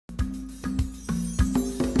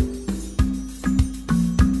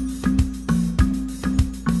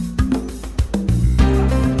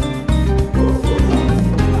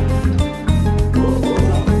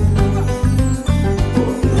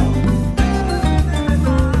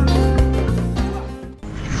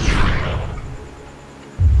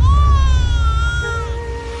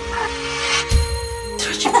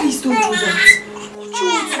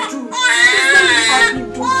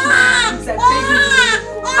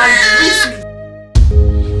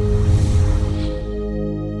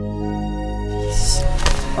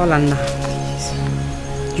Olanna,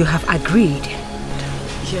 you have agreed.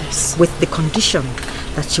 Yes. With the condition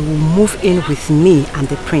that you will move in with me and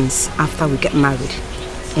the prince after we get married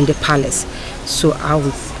in the palace. So I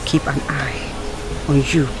will keep an eye on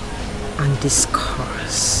you and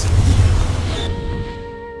discuss.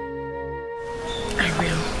 I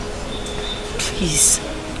will. Please,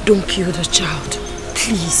 don't kill the child.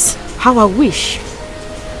 Please. How I wish.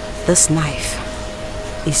 This knife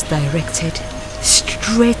is directed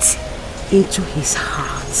straight into his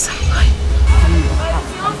heart.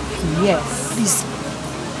 Yes.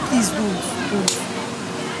 Please don't.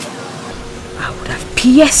 I would have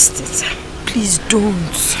pierced it. Please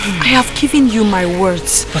don't. I have given you my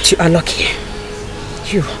words. But you are lucky.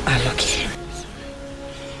 You are lucky.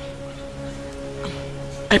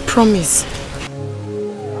 I promise.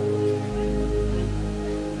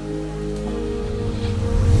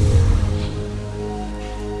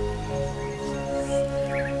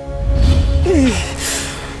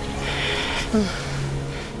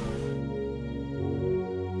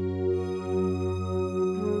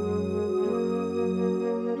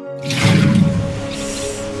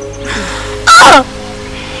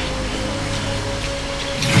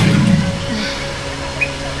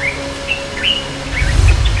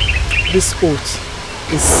 This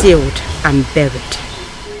oath is sealed and buried.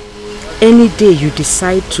 Any day you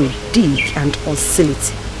decide to dig and unseal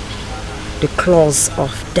it, the claws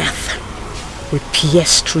of death will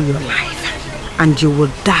pierce through your life and you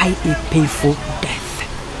will die a painful death.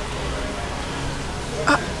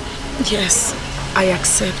 Yes, I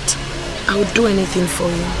accept. I will do anything for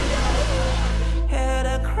you.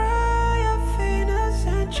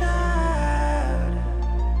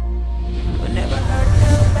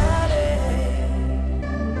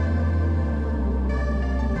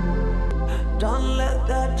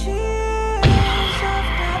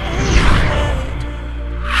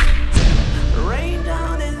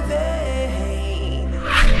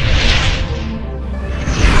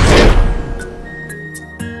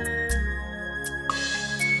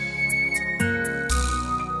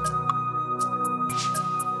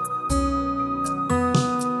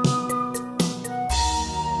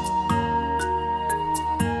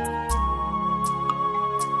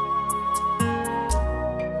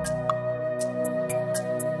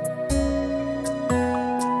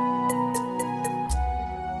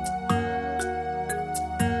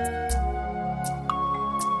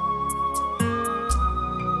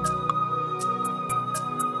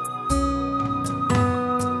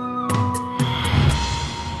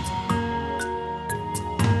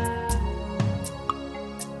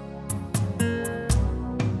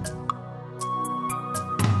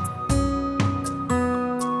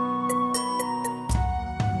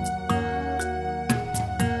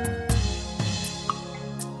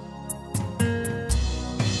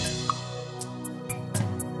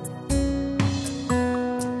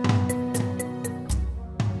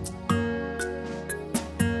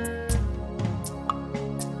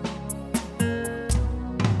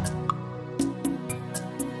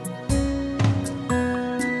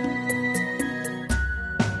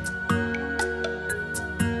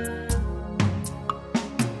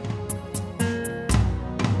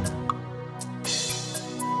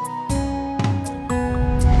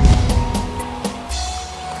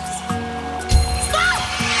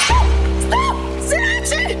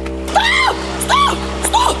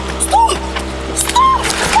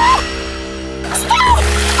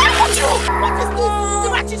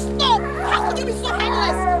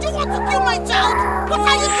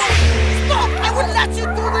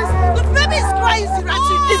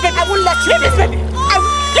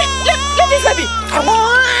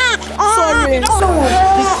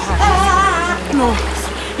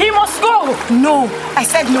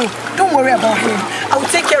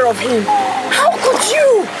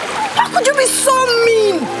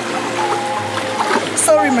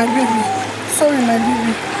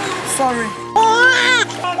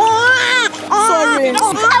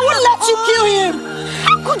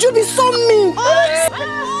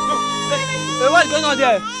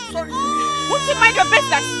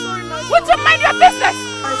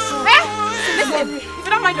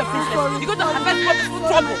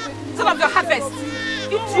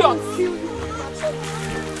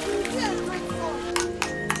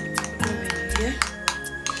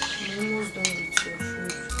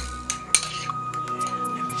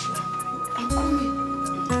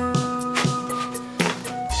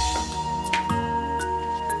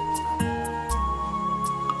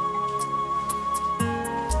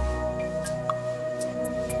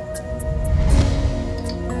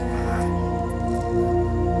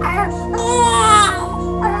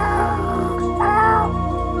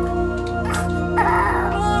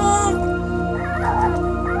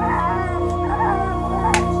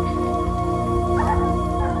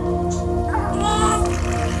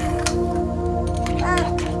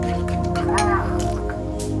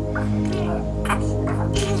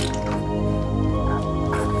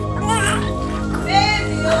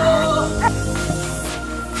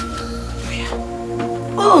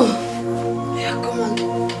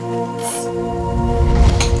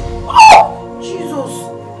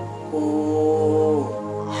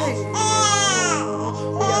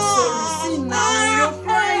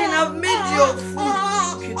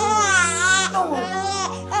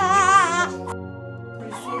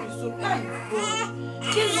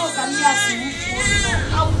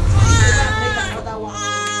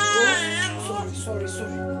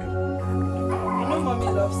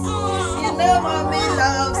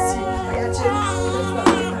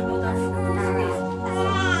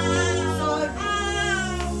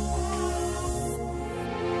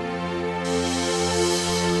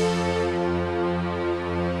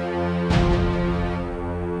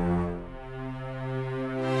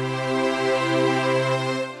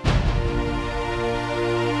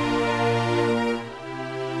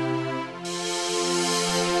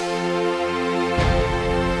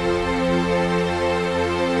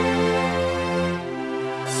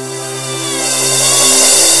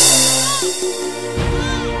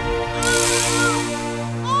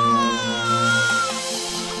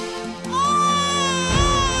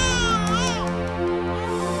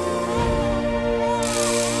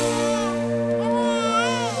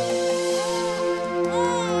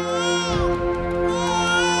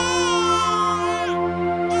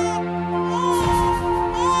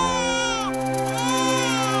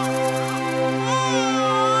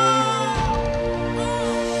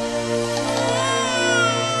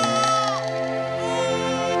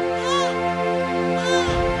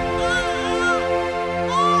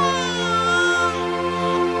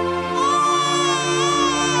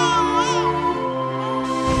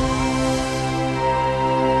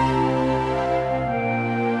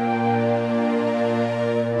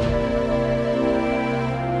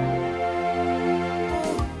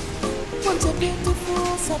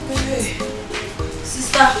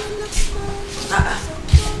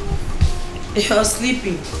 You're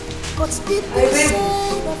sleeping. But people say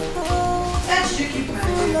Where did you keep my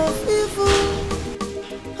baby?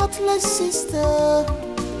 Heartless sister.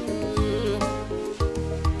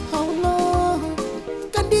 How long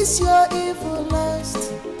can this your evil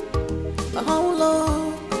last? How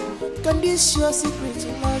long can this your secret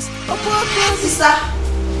last?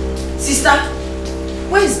 Sister,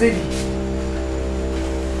 where is baby?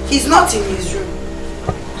 He's not in his room.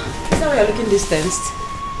 Is that why you're looking this tensed?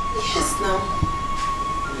 Yes, now.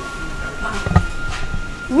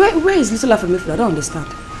 Where is little Afamefuna? I don't understand.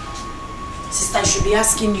 Sister, I should be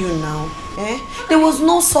asking you now. There was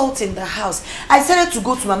no salt in the house. I decided to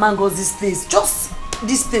go to Mama Ngo's this place, just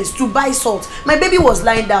this place, to buy salt. My baby was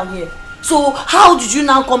lying down here. So how did you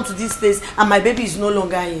now come to this place and my baby is no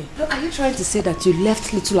longer here? Look, are you trying to say that you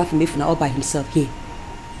left little Afamefuna all by himself here?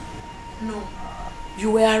 No.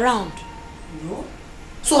 You were around. No.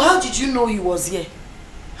 So how did you know he was here?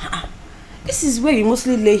 This is where you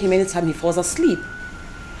mostly lay him anytime he falls asleep.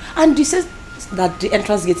 And he says that the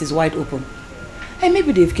entrance gate is wide open. And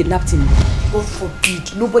maybe they've kidnapped him. God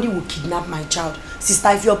forbid, nobody will kidnap my child. Sister,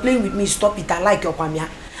 if you're playing with me, stop it. I like your kwamia.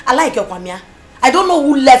 I like your kwamia. I don't know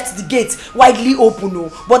who left the gate widely open,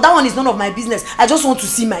 no. But that one is none of my business. I just want to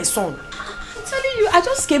see my son. I'm telling you, I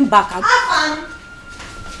just came back. Afan,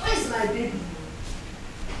 where is my baby?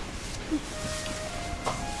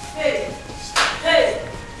 Hey,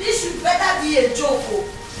 this should better be a joke, oh.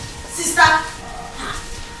 Sister.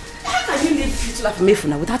 How can you leave little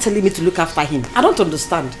Afamefuna without telling me to look after him? I don't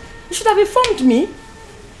understand. You should have informed me.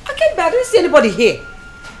 I came back, I didn't see anybody here.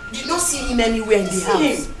 You did not see him anywhere in the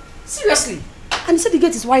house? Seriously. And he said the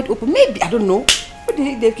gate is wide open. Maybe, I don't know.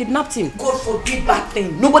 Maybe they've kidnapped him. God forbid bad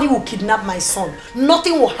thing. Nobody will kidnap my son.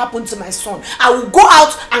 Nothing will happen to my son. I will go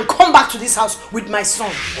out and come back to this house with my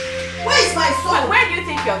son. Where is my son? Where do you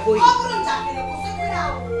think you are going?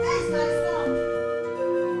 Where is my son?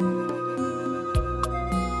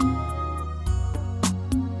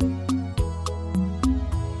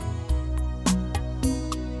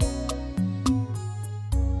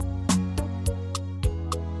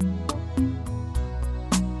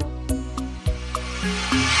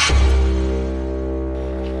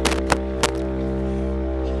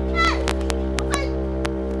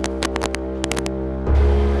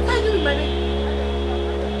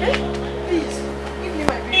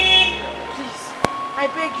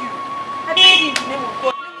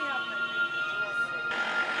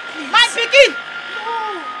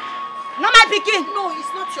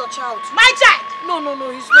 My child! No,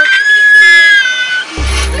 he's not.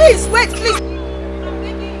 Please, wait, please.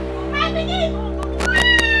 My baby!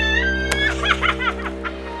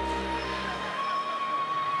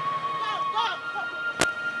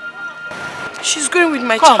 She's going with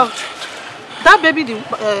my child. That baby, the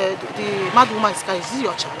mad woman is carrying, is this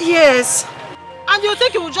your child? Yes. And you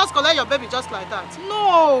think you will just collect your baby just like that?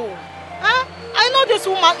 No. I know this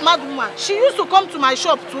woman, mad woman. She used to come to my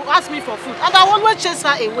shop to ask me for food, and I always chase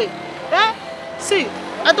her away. See,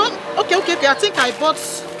 I don't. Okay. I think I bought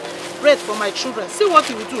bread for my children. See what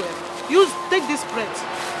you will do. Take this bread.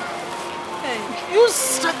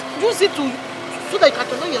 Use it to so that you can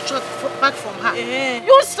collect your child back from her.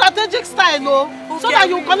 Use strategic style, no, so that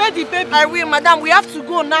you collect the baby. I will, madam. We have to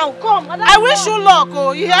go now. Come. Madam, I wish you luck,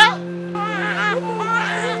 oh, you hear? My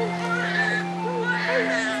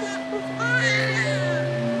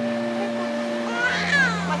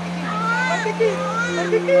baby!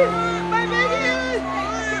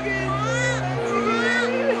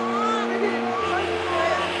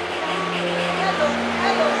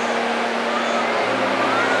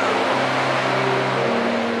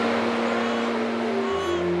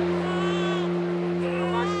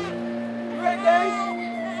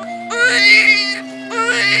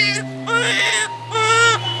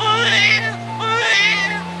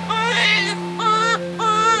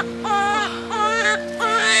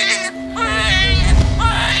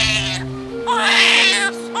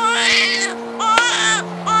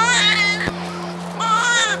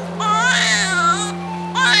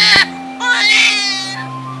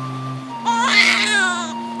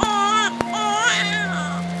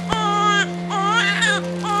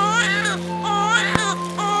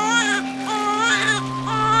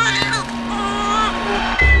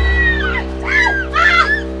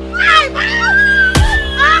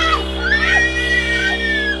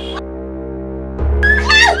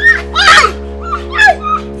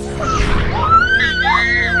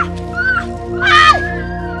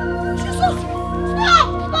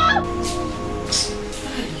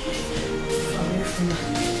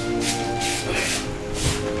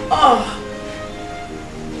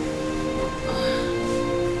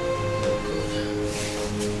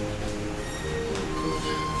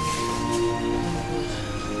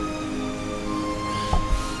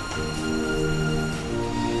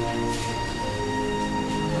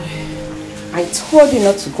 I told you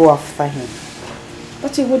not to go after him,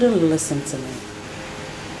 but you wouldn't listen to me.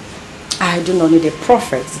 I do not need a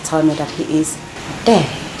prophet to tell me that he is dead.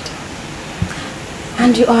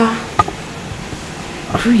 And you are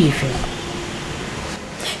grieving.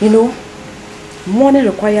 You know, mourning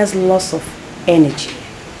requires loss of energy.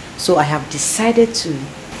 So I have decided to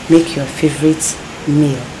make your favorite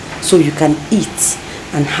meal so you can eat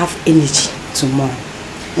and have energy to mourn.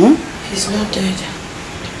 He's not dead.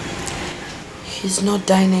 He's not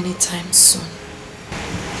dying anytime soon.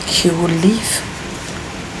 He will live,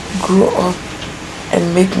 grow up,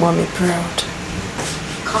 and make mommy proud.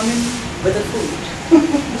 Coming with the food.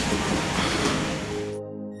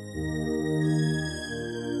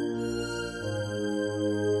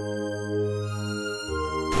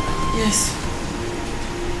 Yes.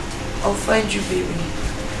 I'll find you, baby.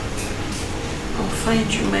 I'll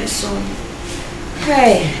find you, my son.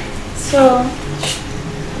 Hey, so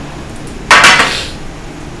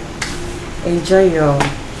enjoy your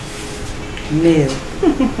meal.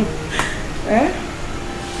 Eh?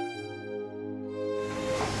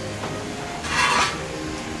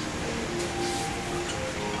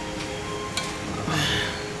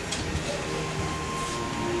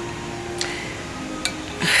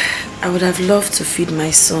 I would have loved to feed my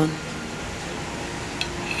son,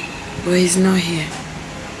 but he's not here.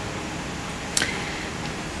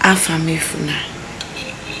 Afamefuna,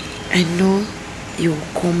 I know you will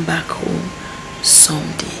come back home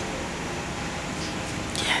someday.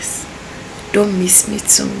 Yes, don't miss me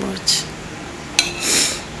too much.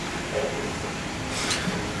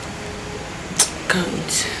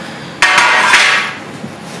 Can't.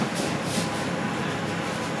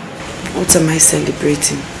 What am I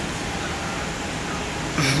celebrating?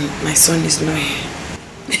 My son is not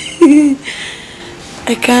here.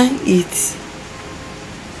 I can't eat.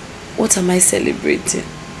 What am I celebrating?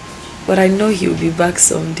 But I know he'll be back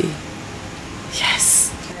someday.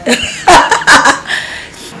 Yes.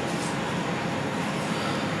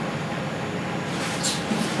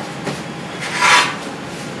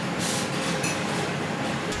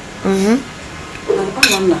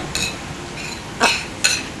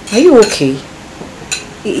 Are you okay?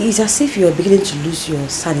 It's as if you are beginning to lose your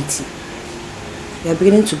sanity. You are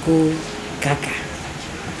beginning to go gaga.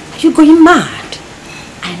 Are you going mad?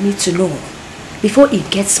 I need to know before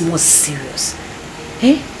it gets more serious.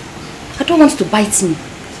 Eh? I don't want you to bite me.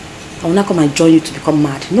 I will not come and join you to become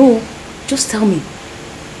mad. No, just tell me.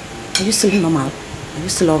 Are you still normal? Are you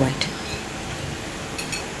still alright?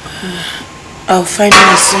 I'll find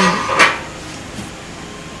my son.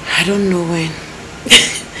 I don't know when.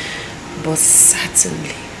 But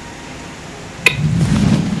certainly.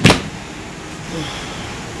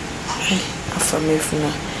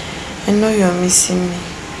 Afamefuna, I know you're missing me.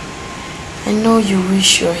 I know you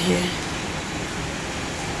wish you're here.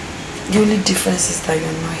 The only difference is that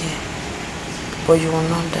you're not here. But you will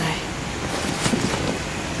not die.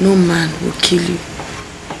 No man will kill you.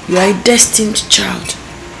 You are a destined child.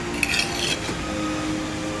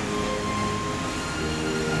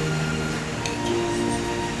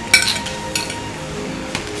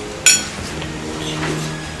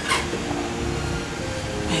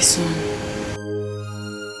 Son.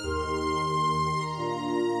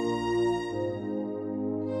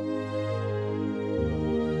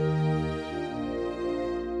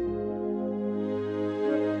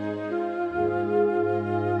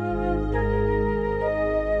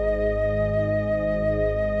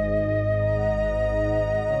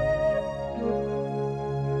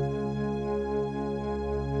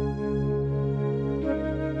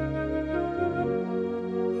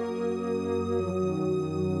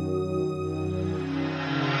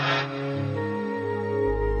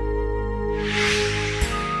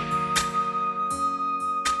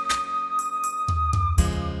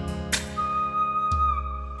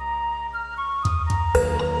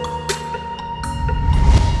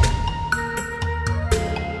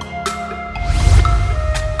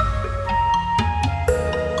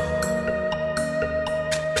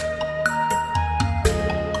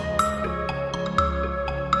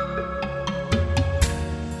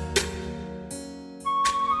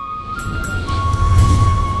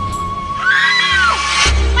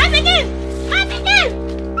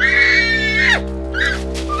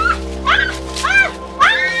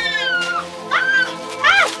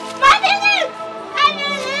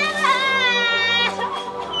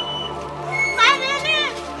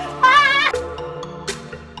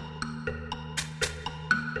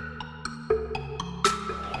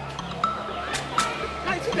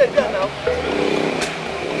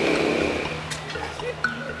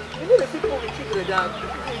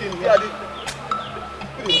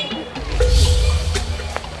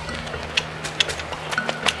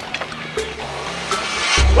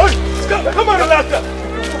 Come on, Alaska.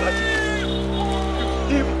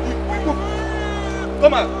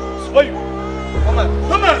 Come on. Where you? Come on.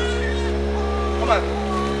 Come on. Come on.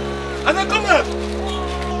 I said, come on.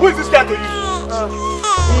 Who is this guy to you?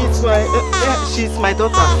 It's my, she's my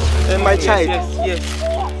daughter, my child. Yes.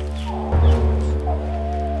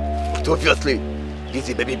 But obviously, he's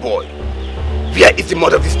a baby boy. Where is the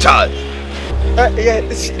mother of this child?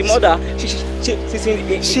 The mother, she's in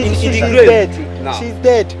the grave. Dead. Now. She's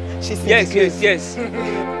dead. She's in the grave. Yes.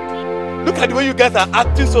 Look at the way you guys are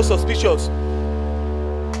acting so suspicious.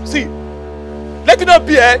 See, let it not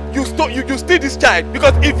be you steal this child,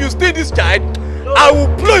 because if you steal this child, I will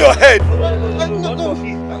blow your head. No.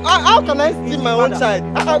 How can I steal my own child?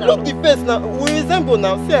 I look the face now. We resemble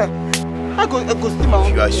now. See, I go steal my own.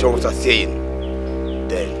 If you are sure what I'm saying,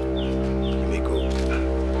 then you may go.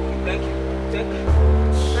 Thank you.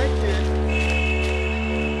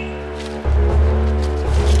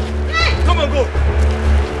 Come on, go.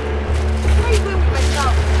 Where are you going with my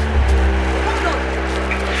child? Hold on.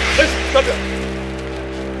 Let's stop here.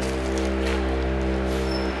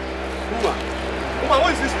 Woman,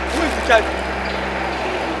 what is this? Who is the child?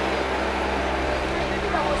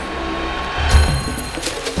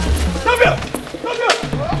 Stop here!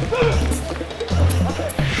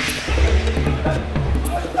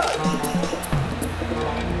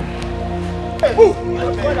 Move!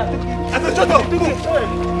 I said, shut up!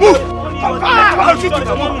 Move! I'll shoot you!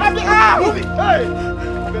 Move it!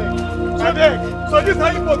 So this is how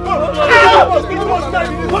you must go!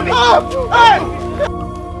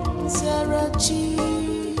 Sarah G.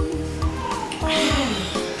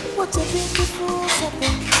 What a beautiful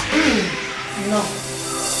surprise. No.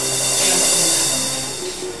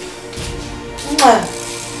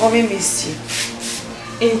 Mommy missed you.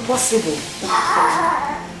 Impossible.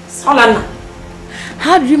 Olana,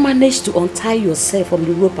 how did you manage to untie yourself from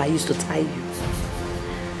the rope I used to tie you?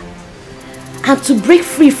 And to break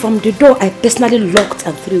free from the door, I personally locked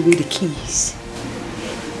and threw away the keys.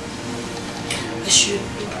 I should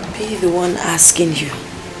be the one asking you.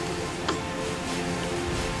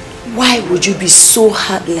 Why would you be so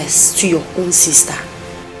heartless to your own sister?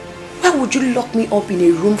 Why would you lock me up in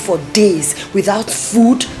a room for days without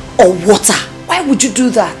food or water? Why would you do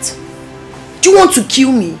that? Do you want to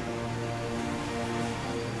kill me?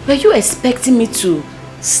 Were you expecting me to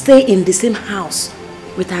stay in the same house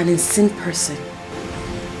with an insane person?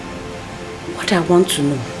 What I want to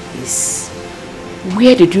know is,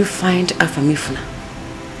 where did you find Afamifuna?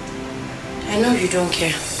 I know you don't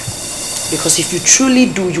care. Because if you truly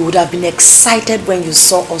do, you would have been excited when you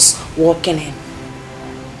saw us walking in.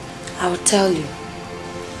 I will tell you.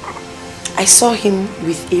 I saw him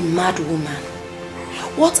with a mad woman.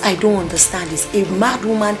 What I don't understand is a mad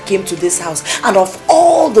woman came to this house, and of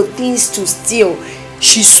all the things to steal,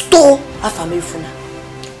 she stole Afamifuna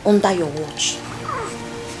under your watch.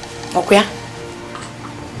 Okay?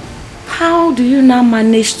 How do you now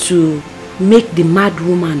manage to make the mad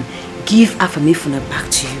woman give Afamifuna back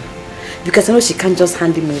to you? Because I know she can't just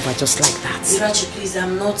hand him over just like that. Luchy, please,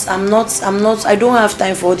 I don't have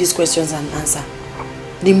time for all these questions and answer.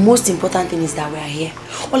 The most important thing is that we are here.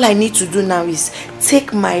 All I need to do now is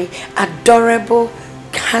take my adorable,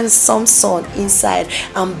 handsome son inside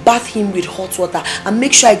and bath him with hot water and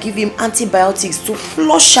make sure I give him antibiotics to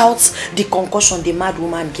flush out the concussion the mad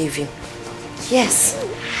woman gave him. Yes,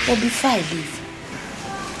 but before I leave,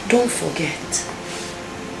 don't forget,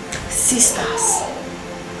 sisters,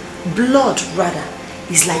 blood rather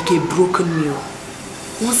is like a broken mirror.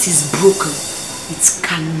 Once it's broken, it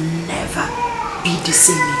can never be the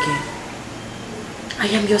same again. I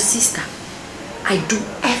am your sister. I do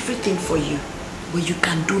everything for you, but you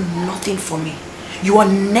can do nothing for me. You are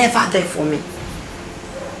never there for me.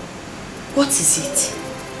 What is it?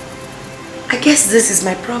 I guess this is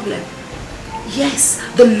my problem. Yes,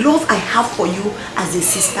 the love I have for you as a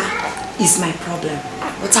sister is my problem,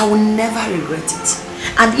 but I will never regret it.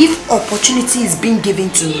 And if opportunity is being given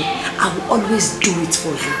to me, I will always do it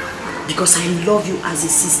for you because I love you as a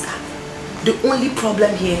sister. The only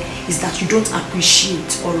problem here is that you don't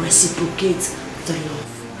appreciate or reciprocate the love.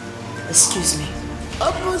 Excuse me.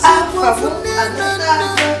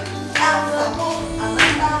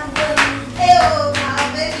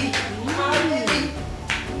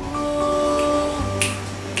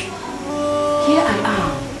 Here I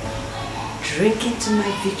am, drinking to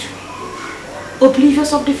my victory,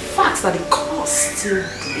 oblivious of the fact that the cause still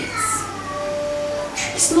bleeds.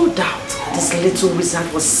 There's no doubt this little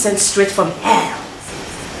wizard was sent straight from hell,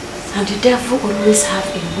 and the devil always have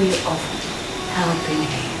a way of helping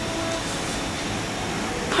him.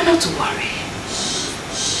 But not to worry.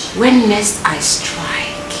 When next I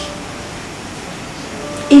strike,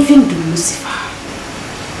 Even the Lucifer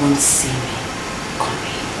won't see me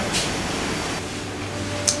coming.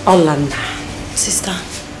 Olanda. Sister.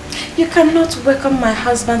 You cannot welcome my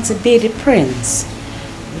husband to be the prince,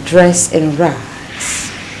 dressed in rags.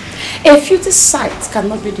 A filthy sight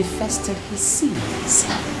cannot be the first thing he sees.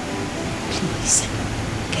 Please,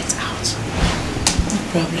 get out. No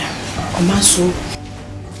problem. Omasu.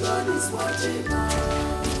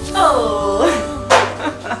 Oh,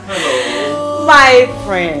 hello. My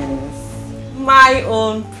prince, my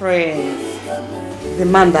own prince. The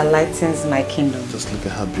man that lightens my kingdom. Just look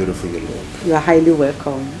at how beautiful you look. You are highly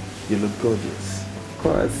welcome. You look gorgeous. Of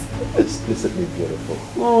course. Explicitly beautiful.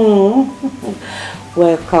 Oh,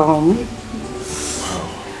 welcome. Wow.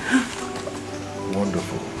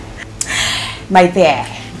 Wonderful. My dear,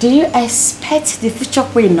 do you expect the future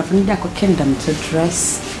queen of Nigerian kingdom to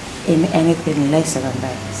dress in anything lesser than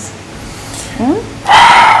this? Hmm?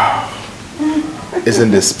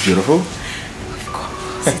 Isn't this beautiful?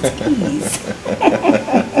 It is.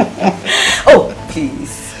 Oh,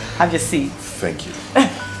 please, have your seat. Thank you.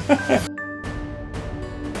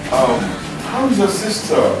 How's your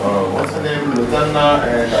sister? What's her name? Lutana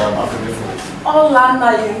and Afro. Olana,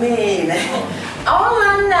 you mean?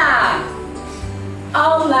 Olana.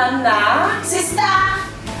 Olana. Sister.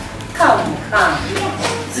 Come.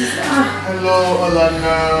 Sister. Hello,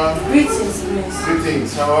 Olana. Greetings, Miss.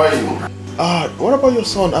 Greetings, how are you? What about your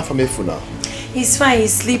son, Afamefu now? He's fine,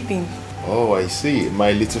 he's sleeping. Oh, I see.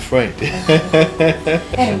 My little friend.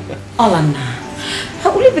 Olana,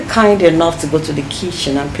 will you be kind enough to go to the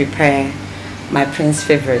kitchen and prepare my prince's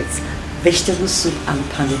favorites, vegetable soup and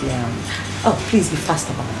pounded yam? Oh, please be fast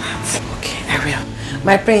about that. Okay, I will.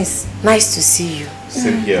 My prince, nice to see you.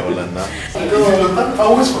 Same here, Olana. I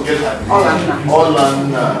always forget her name.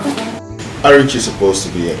 Olana. Aren't you supposed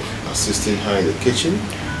to be assisting her in the kitchen?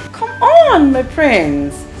 Come on, my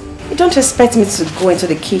prince. You don't expect me to go into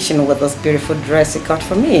the kitchen with this beautiful dress you got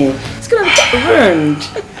for me. It's gonna be ruined.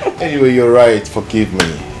 Anyway, you're right. Forgive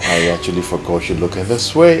me. I actually forgot you looking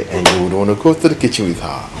this way and you would want to go to the kitchen with her.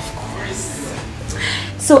 Of course.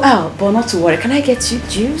 So, but not to worry. Can I get you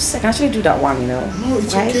juice? I can actually do that one, you know. No,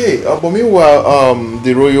 it's okay. But meanwhile,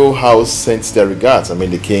 the royal house sends their regards. I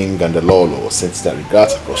mean, the king and the Lolo sends their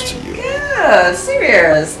regards across to you. Yeah,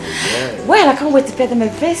 serious. Yeah. Well, I can't wait to pay them a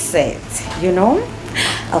visit, you know.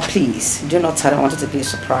 Oh, please, do not tell them I want it to be a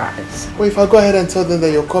surprise. Well, if I go ahead and tell them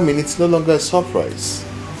that you're coming, it's no longer a surprise.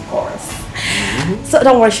 Of course. So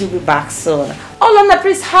don't worry, she'll be back soon. Olana,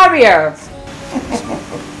 please hurry up.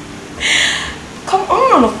 Come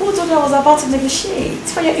on, who told you I was about to negotiate?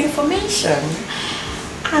 For your information,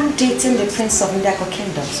 I'm dating the Prince of Nigerian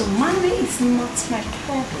Kingdom, so money is not my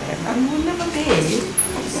problem and will never be.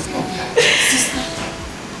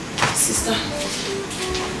 Sister.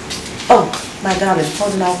 Oh, my darling,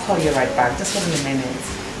 hold on, I'll call you right back. Just give me a minute.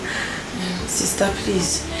 Sister,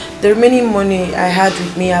 please. The remaining money I had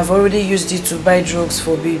with me, I've already used it to buy drugs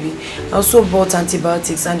for baby. I also bought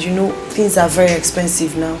antibiotics and you know, things are very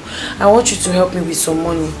expensive now. I want you to help me with some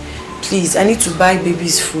money. Please, I need to buy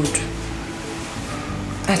baby's food.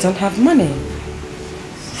 I don't have money.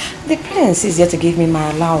 The prince is here to give me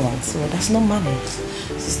my allowance, so there's no money.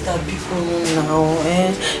 Sister, Bikun now,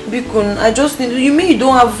 Bikun, I just need, you mean you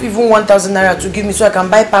don't have even 1,000 naira to give me so I can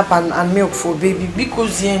buy pap and milk for baby?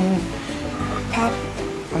 Because pap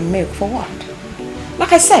and milk for what?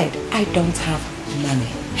 Like I said, I don't have money.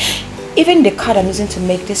 Even the card I'm using to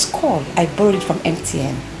make this call, I borrowed it from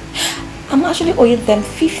MTN. I'm actually owing them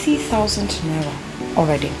 50,000 naira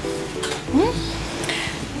already.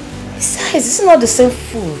 Besides, this is not the same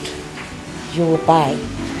food you will buy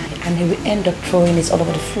and he will end up throwing it all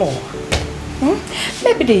over the floor.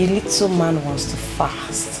 Maybe the little man wants to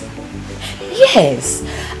fast. Yes,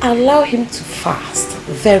 allow him to fast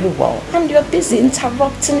very well. And you're busy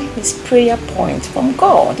interrupting his prayer point from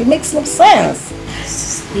God. It makes no sense.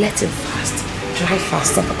 Let him fast, dry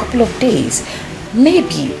fasting for a couple of days.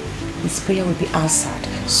 Maybe his prayer will be answered.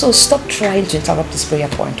 So stop trying to interrupt this prayer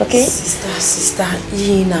point, okay? Sister,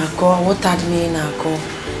 what had me in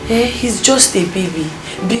he's just a baby.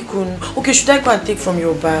 Bikun. Okay, should I go and take from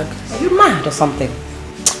your bag? Are you mad or something?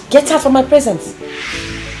 Get out from my presence.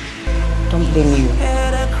 Don't blame you.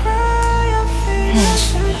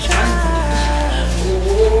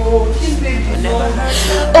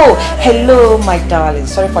 Oh, hello, my darling.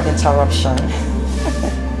 Sorry for the interruption.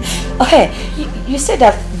 Okay, you said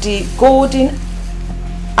that the golden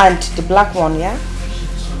and the black one, yeah?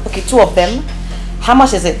 Okay, two of them. How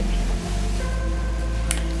much is it?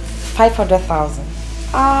 500,000.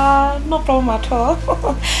 No problem at all.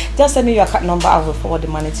 Just send me your account number. I will forward the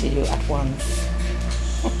money to you at once.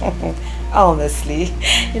 Honestly,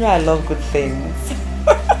 you know I love good things.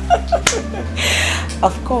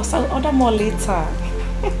 Of course, I'll order more later.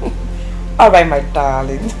 Alright, my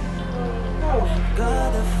darling.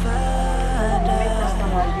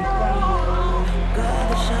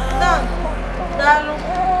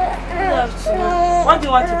 What do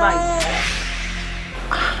you want to buy?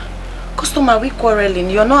 Customer, we quarreling.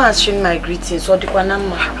 You're not answering my greetings.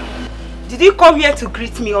 Did you come here to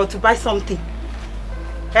greet me or to buy something?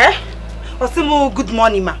 Eh? Osimu, good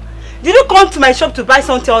morning, ma. Did you come to my shop to buy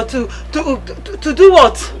something or to do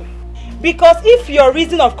what? Because if your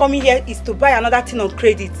reason of coming here is to buy another thing on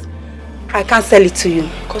credit, I can't sell it to you.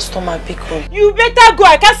 Customer, pick one. You better go.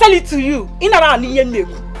 I can't sell it to you.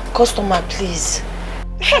 Customer, please.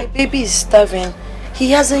 My baby is starving.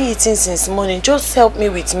 He hasn't eaten since morning. Just help me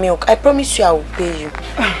with milk. I promise you I will pay you.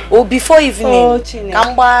 Oh, before evening. Oh,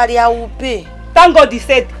 Kambari, I will pay. Thank God he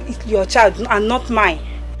said it's your child and not mine.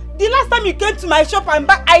 The last time you came to my shop and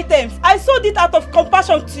buy items, I sold it out of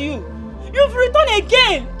compassion to you. You've returned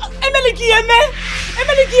again. Emily Guillemette?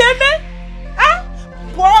 Huh?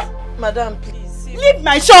 What? Madam, please. Leave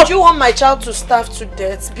my shop. Do you want my child to starve to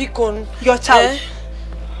death? Bikon. Your child?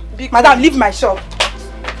 Madam, leave my shop.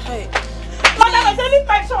 Hey. Madam, I said leave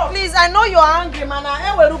my shop. Please, I know you're angry, man.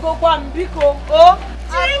 I will go and Biko. Oh.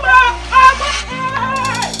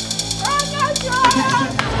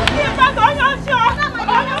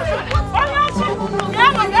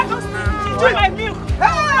 My milk.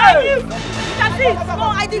 Hey! No,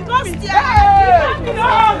 I did not steal.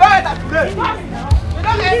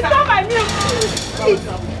 She stole my milk.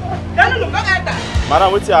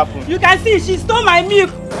 Madam, what's happened? You can see she stole my milk.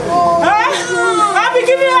 I'll be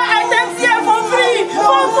giving her items here for free,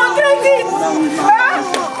 for credit.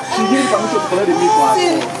 She gave permission to collect the milk for her.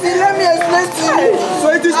 See, let me explain to you. So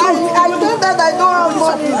it is true. I told her that I don't have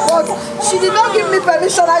money, but she did not give me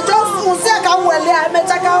permission. I just say I can't wear it. I met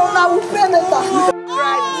her, I will pay later.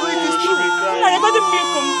 So it is true.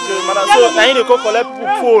 Madam, so now you go collect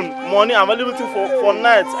phone, money, and valuable thing for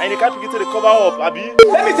night, and you can't pick it to the cover up, Abi.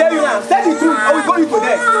 Let me tell you now, say the truth, I will call you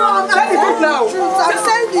today. Say the truth now. I'm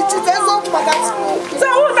saying the truth, there's no matter. So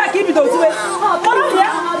who's that keep it those way?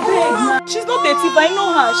 She's not a thief, I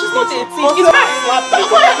know her. She's not a thief. It's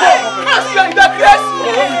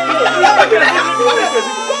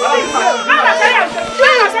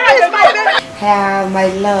Hi, my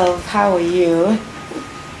love, how are you?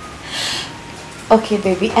 Okay,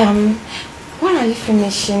 baby. When are you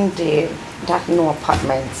finishing that new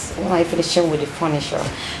apartment? When are you finishing with the furniture?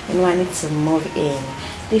 You know, I need to move in.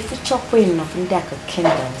 The future queen of Ndaka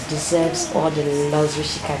Kingdom deserves all the luxury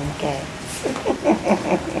she can get.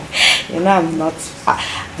 You know, I'm not.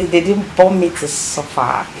 They didn't born me to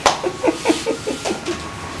suffer.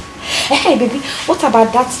 Hey, baby. What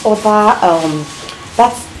about that other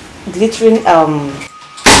that glittering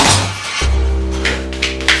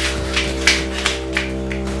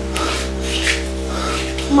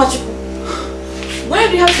Why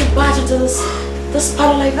do you have to barge into this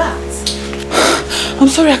parlor like that? I'm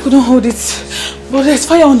sorry I couldn't hold it, but there's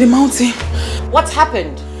fire on the mountain. What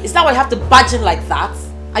happened? Is that why you have to barge in like that?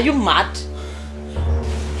 Are you mad?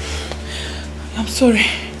 I'm sorry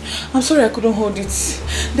I couldn't hold it.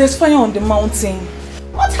 There's fire on the mountain.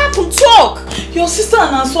 What happened? Talk! Your sister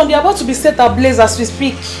and her son, they're about to be set ablaze as we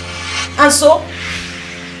speak. And so?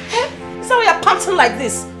 Is that why you're panting like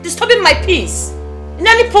this? Disturbing my peace? You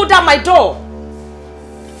nearly pulled down my door.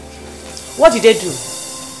 What did they do?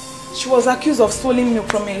 She was accused of stealing milk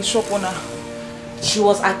from a shop owner. She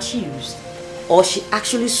was accused? Or she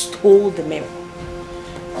actually stole the milk?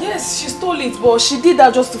 Yes, she stole it, but she did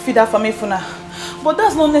that just to feed her family for now. But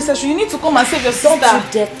that's not necessary. You need to come and save your sister. Don't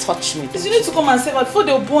you dare touch me. You need to come and save her before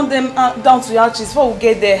they'll burn them down to the ashes, before we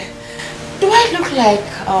get there. Do I look like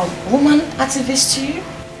a woman activist to you?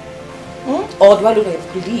 Or do I look like a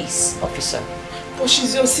police officer? But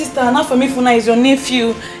she's your sister and her family for now is your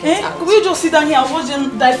nephew. Could we just sit down here and watch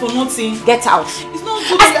them die for nothing? Get out. It's not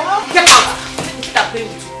good. Get out. Let me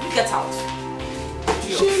you get out.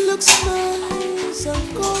 She looks nice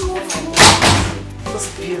and colorful. That's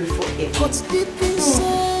beautiful. What's deep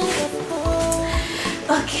inside of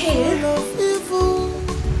her? Okay. Full of evil.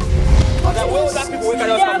 Where would that people wake up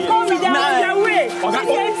from here? They are on their way.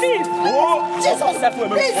 Jesus,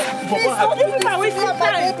 please, don't do this to me and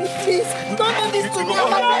my baby, please. Don't do this to me and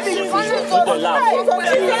my baby, please.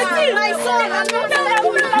 My son, I'm not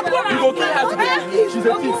You go kill her today. She's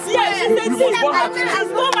a thief. Yes, she's a thief. You must burn her today.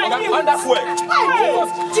 She's not my milk. Under fuel.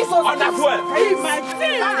 Jesus, Under fuel. My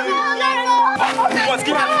thief. You must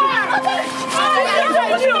kill her today.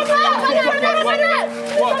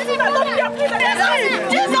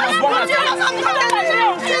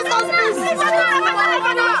 Jesus, please.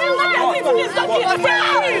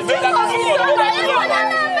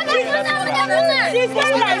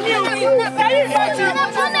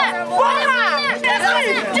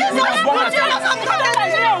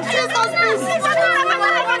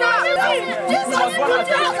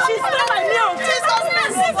 She's not my milk. She's not my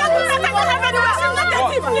milk.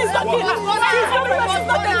 Please don't kill her. She's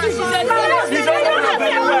not the she's a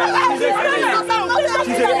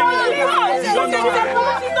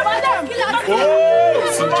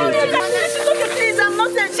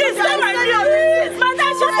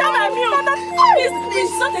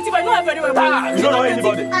She's not a thief. I know her very well. You don't know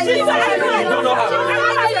anybody. You don't know her.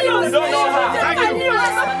 You don't know her.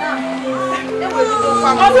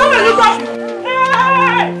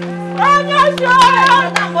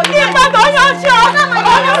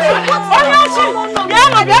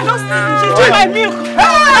 She's my milk.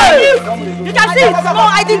 You can see it. No,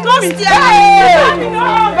 I didn't come in here.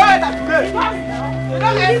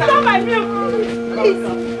 She's not my milk.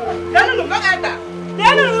 Don't enter.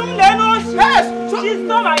 Yes, she's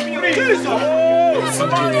not my milk. Please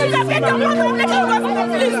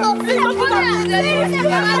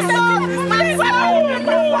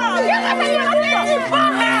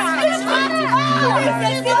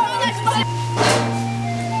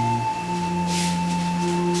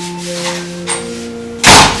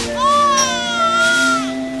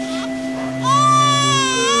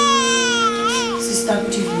Sister,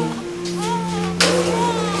 good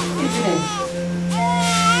evening.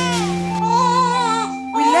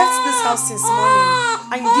 We left this house since morning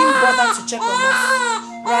and you didn't bother to check on us,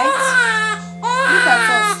 right? Look at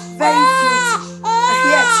us, very filthy, and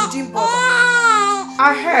yet you didn't bother. I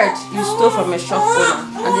heard you stole from a shop owner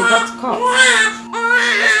and they got caught.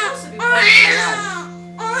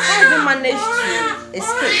 How did you manage to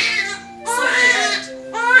escape?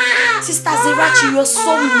 Sister Zerachi, you're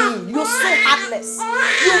so mean, you're so heartless.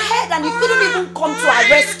 You heard and you couldn't even come to our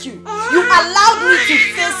rescue. You allowed me to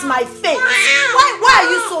face my fate. Why are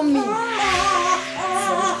you so mean?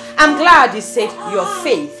 I'm glad you said your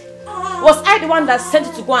faith. Was I the one that sent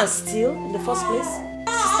you to go and steal in the first place?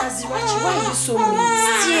 Sister Zerachi, why are you so mean?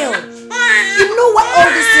 Steal. You know why all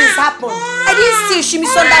these things happened. I didn't steal, she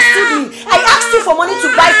misunderstood me. I asked you for money to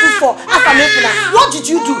buy food for Afamefuna. What did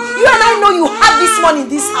you do? You and I know you have this money in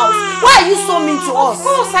this house. Why are you so mean to us? Of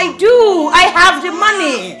course I do. I have the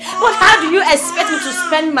money. But how do you expect me to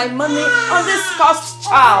spend my money on this cursed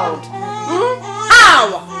child?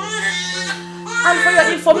 How? And for your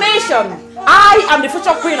information, I am the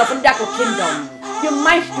future queen of Ndiako Kingdom. You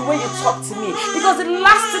mind the way you talk to me, because the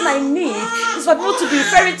last thing I need is for people to be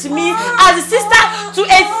referring to me as a sister to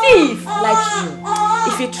a thief like you.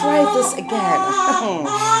 If you try this again,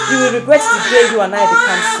 you will regret the day you and I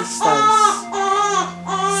become sisters.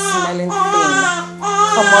 Smelling thing,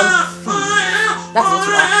 common thief. That's what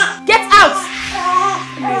you are. Get out!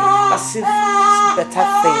 Passive, better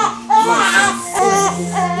thing.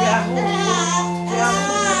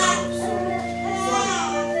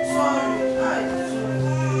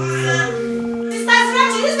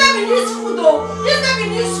 This baby needs food though. This baby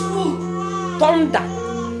needs food. Thunder.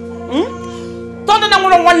 Thunder na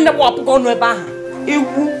mwana wana wa puko no eba.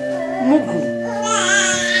 Ewu mugu.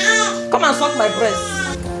 Come and suck my breast.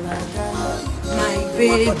 My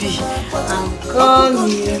baby, I'm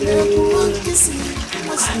coming.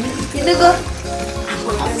 Etiko,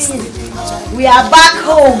 we are back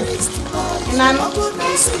home. And I'm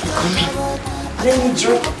coming. Let me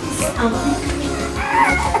drink this and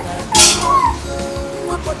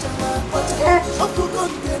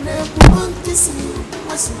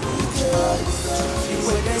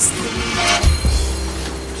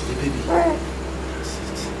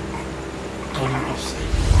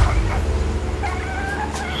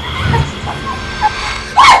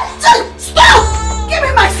Stop! Give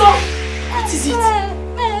me my son! What is it?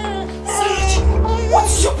 Zerachi, what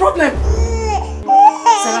is your problem?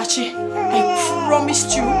 Zerachi, I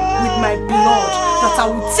promised you with my blood that I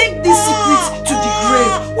will take this secret to the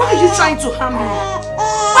grave. Why are you trying to harm him?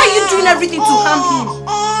 Why are you doing everything to harm him?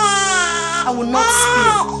 I will not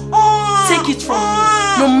spill. Take it from me.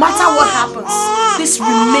 No matter what happens, this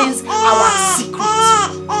remains our secret.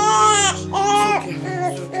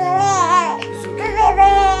 It's okay.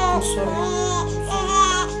 I'm sorry.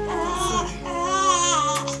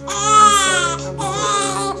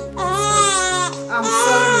 I'm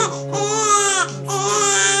sorry.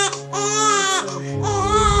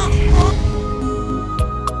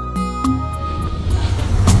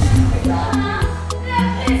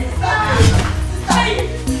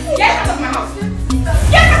 Get out of my house!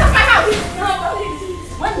 Get out of my house!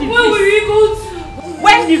 Where will we go to?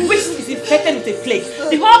 When the witch is infected with a plague,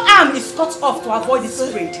 the whole arm is cut off to avoid the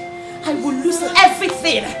spread. I will lose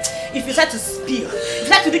everything if you try to spill. If you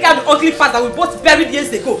try to dig out the ugly part that we both buried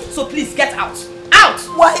years ago. So please get out. Out!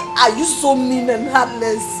 Why are you so mean and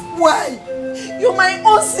heartless? Why? You're my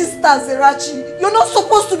own sister, Zerachi. You're not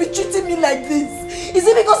supposed to be treating me like this. Is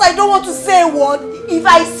it because I don't want to say a word? If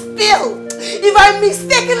I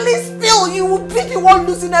mistakenly spill, you will be the one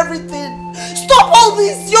losing everything. Stop all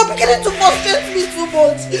this. You're beginning to frustrate me too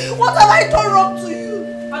much. What have I done wrong to you?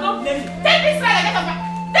 I don't blame you. Take this right out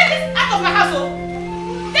of my house.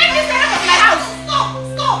 Take this right out of my house.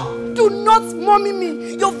 Stop. Do not mommy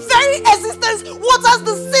me. Your very existence waters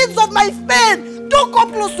the seeds of my pain. Don't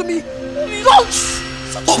come close to me. Don't.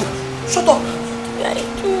 Shut up.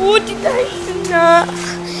 What did I do now?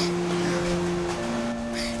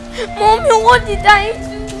 Mommy, what did I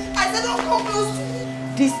do? I said don't come close to me.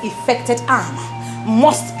 This infected arm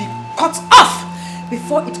must be cut off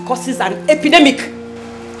before it causes an epidemic.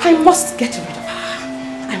 I must get rid of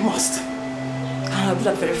her. I must. And I'll do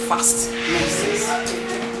that very fast. Nonsense.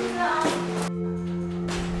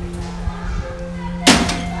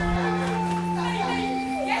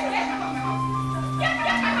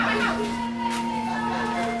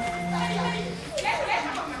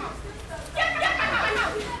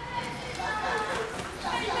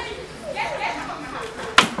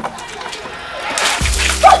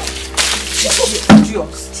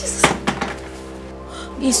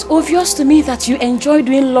 It's obvious to me that you enjoy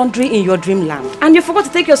doing laundry in your dreamland and you forgot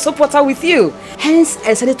to take your soap water with you. Hence, I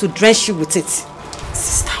decided to drench you with it.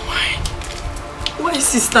 Sister, why? Why,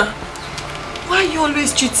 sister? Why are you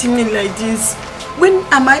always treating me like this? When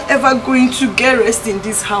am I ever going to get rest in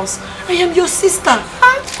this house? I am your sister.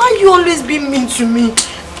 Why you always being mean to me?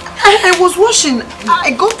 I was washing.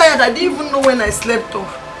 I got tired. I didn't even know when I slept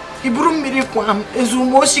off.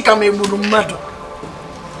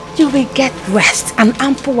 You will get rest, an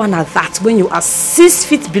ample one at that, when you are 6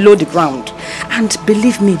 feet below the ground. And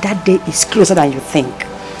believe me, that day is closer than you think.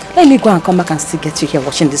 Let me go and come back and still get you here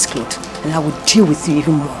washing this clothes. And I will deal with you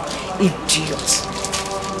even more. Idiot.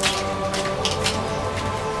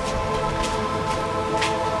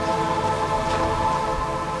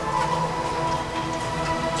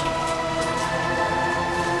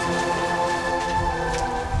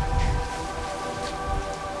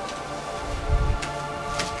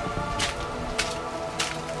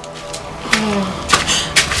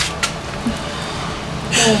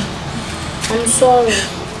 I'm sorry.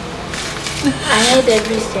 I heard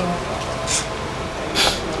everything.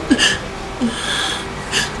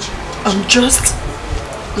 I'm just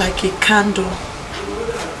like a candle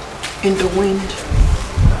in the wind.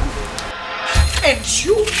 And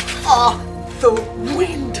you are the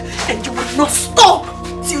wind. And you will not stop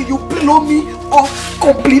till you blow me off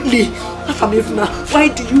completely. Afamifna, why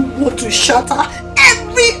do you want to shatter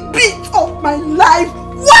every bit of my life?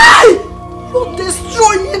 Why? You're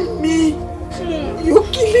destroying me. You're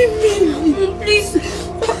killing me. Please.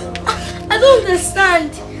 I don't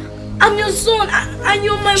understand. I'm your son and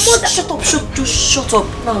you're my mother. Shut up. Just shut up.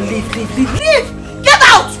 Now leave. Get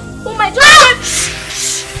out. Oh my God.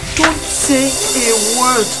 Don't say a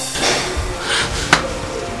word.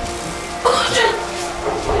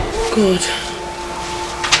 God,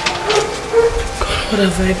 what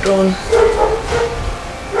have I done?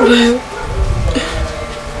 Well,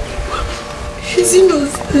 he's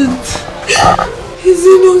innocent. He's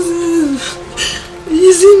innocent.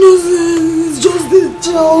 He's just a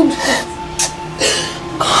child.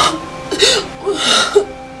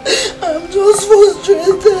 I'm just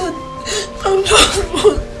frustrated.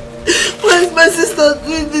 Why is my sister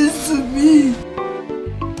doing this to me?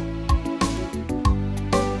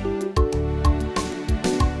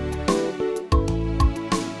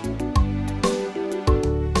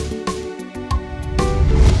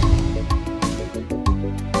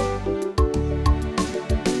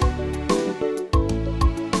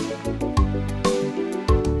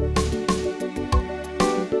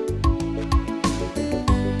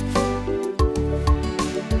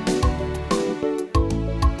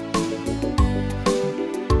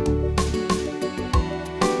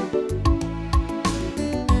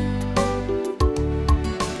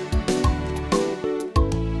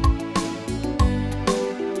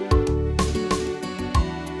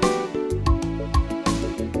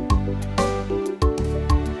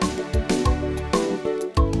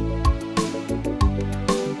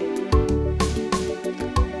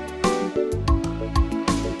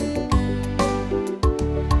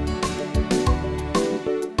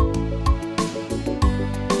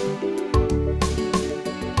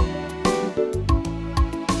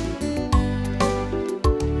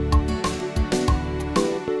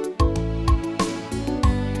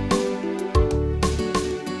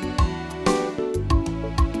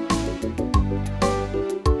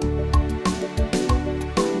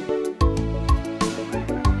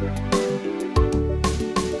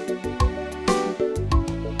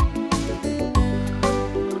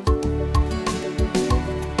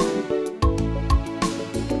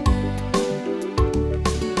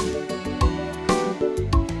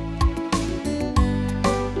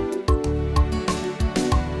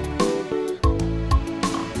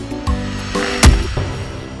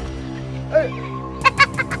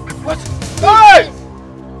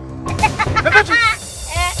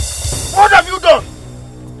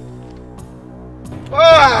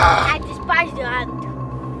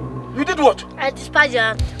 You did what? I dispatched your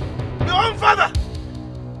aunt. Your own father?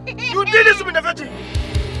 You did this to me, Nefechi?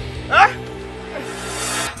 Huh?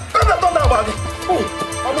 Come down, don't down, Bobby.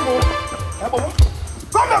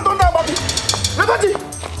 Come down, don't down, Bobby. Nefechi,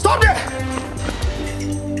 stop there.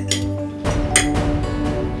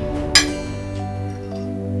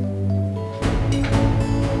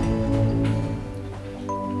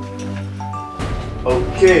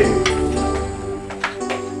 Okay.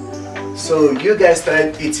 So you guys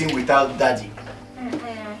started eating without daddy?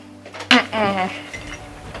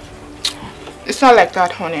 It's not like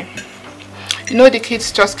that, honey. You know the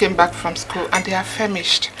kids just came back from school and they are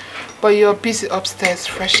famished. But you're busy upstairs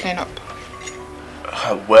freshening up.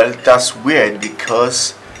 Well, that's weird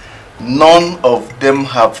because none of them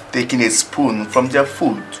have taken a spoon from their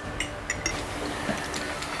food.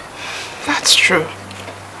 That's true.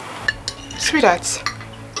 Sweetheart,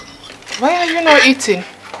 why are you not eating?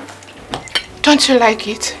 Don't you like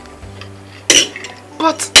it?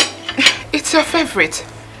 But it's your favorite.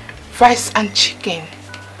 Rice and chicken.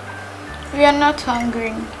 We are not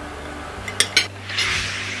hungry.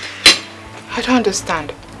 I don't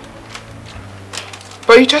understand.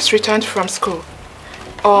 But you just returned from school.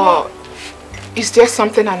 Or is there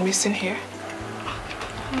something I'm missing here?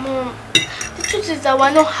 Mom, the truth is that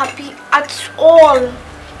we're not happy at all.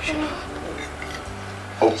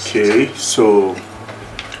 Okay, so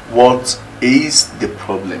what is the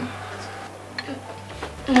problem?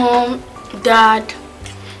 Mom, Dad,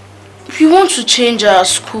 we want to change our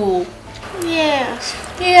school. Yes,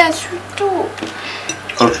 yes, we do.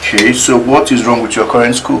 Okay, so what is wrong with your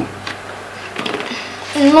current school?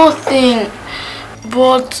 Nothing,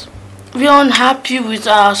 but we are unhappy with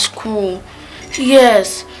our school.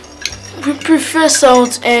 Yes, we prefer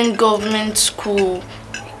South End Government School.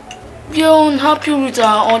 We are unhappy with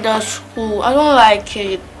our other school. I don't like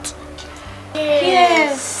it.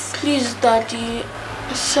 Yes. Please, Daddy,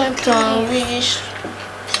 accept our wish.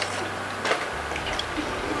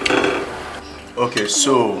 Okay,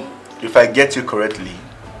 so if I get you correctly,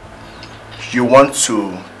 you want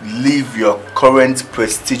to leave your current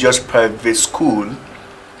prestigious private school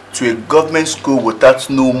to a government school without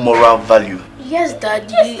no moral value. Yes,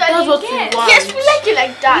 Daddy. Yes, Daddy. That's what we want. Yes, we like it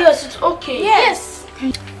like that. Yes, it's okay. Yes.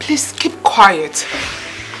 Please keep quiet.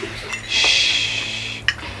 Shh.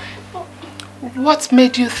 What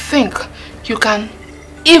made you think you can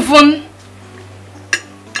even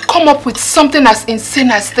come up with something as insane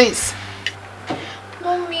as this?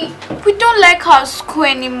 Mommy, we don't like our school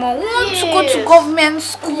anymore. We want to go to government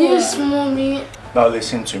school. Yes, Mommy. Now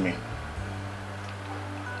listen to me.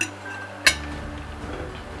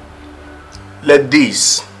 Let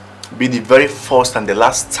this be the very first and the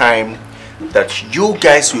last time that you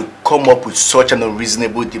guys will come up with such an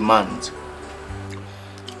unreasonable demand.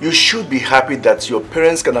 You should be happy that your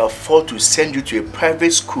parents can afford to send you to a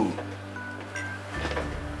private school.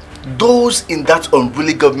 Those in that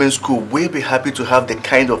unruly government school will be happy to have the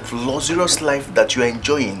kind of luxurious life that you are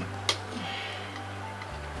enjoying.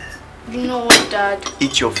 You know what, Dad?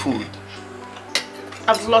 Eat your food.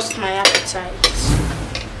 I've lost my appetite.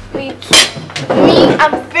 Me too. Me,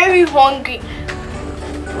 I'm very hungry.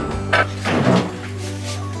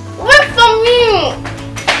 Wait for me!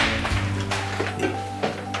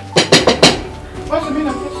 What's the meaning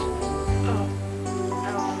of this?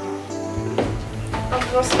 I've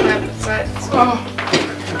lost my appetite.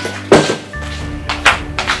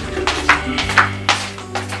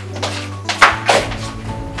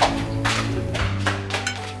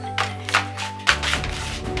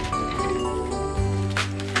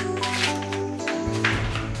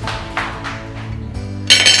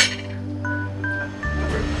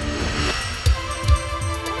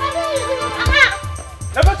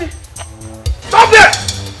 Stop there!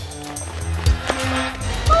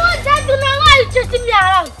 What's that doing now? Why are you chasing me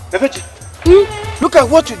around? Nefechi, look at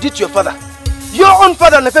what you did to your father. Your own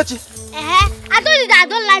father, Nefechi. I told you that I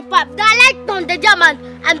don't like pap. That I like Tom the German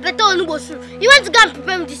and Beto Onubosu. You want to go and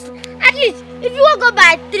prepare me this? At least, if you won't go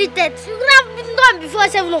by 3:30, you could have been done before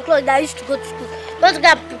 7 o'clock that I used to go to school. You want to go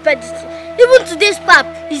and prepare this? Even today's pap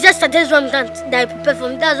is just today's one that I prepared for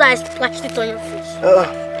me. That's why I splashed it on your face.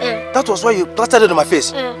 That was why you plastered it on my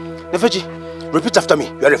face. Nefechi, repeat after me.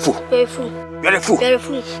 You are a fool. You're a fool. You are a fool. You're a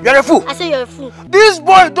fool. You are a fofool. I say you're a fool. This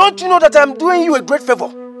boy, don't you know that I'm doing you a great favor?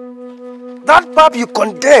 That pap you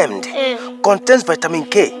condemned contains vitamin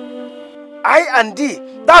K, I and D.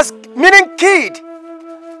 That's meaning kid.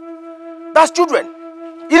 That's children.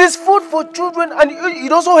 It is food for children and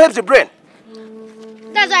it also helps the brain.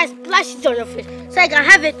 That's why I splash it on your face. So I can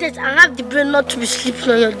have a taste and have the brain not to be sleeping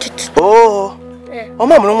on your teeth. Oh. Oh,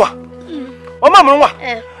 mama,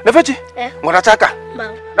 Nefechi, Ma. ma.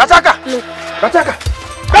 Nataka! No. Nataka!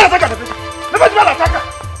 Nataka! Never do Nataka!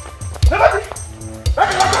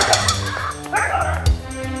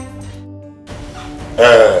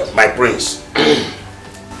 My prince,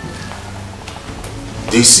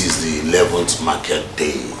 this is the 11th market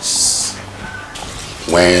days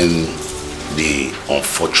when the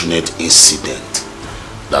unfortunate incident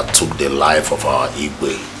that took the life of our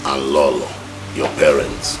Igwe and Lolo, your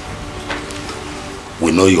parents.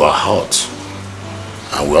 We know you are hurt,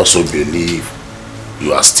 and we also believe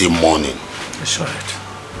you are still mourning. That's right.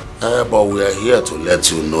 But we are here to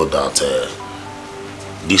let you know that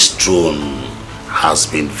this throne has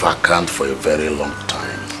been vacant for a very long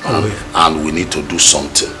time. And we need to do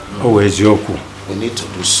something. Always Yoku. We need to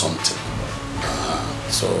do something.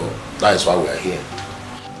 So that is why we are here.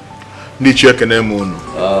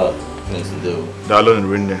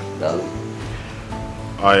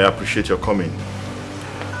 I appreciate your coming.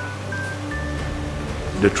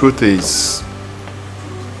 The truth is,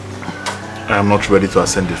 I am not ready to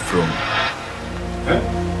ascend the throne.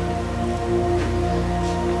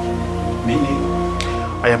 Meaning?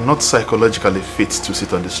 I am not psychologically fit to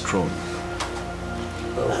sit on this throne.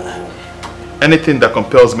 Anything that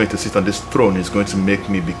compels me to sit on this throne is going to make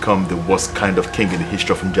me become the worst kind of king in the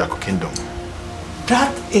history of Njako Kingdom.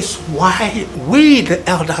 That is why we, the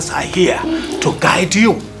elders, are here to guide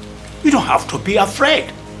you. You don't have to be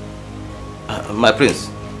afraid. My prince,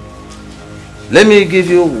 let me give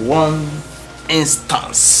you one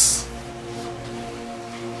instance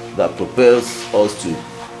that propels us to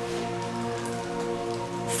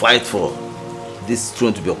fight for this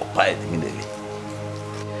throne to be occupied immediately.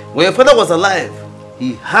 When your father was alive,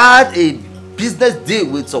 he had a business deal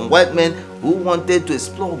with some white men who wanted to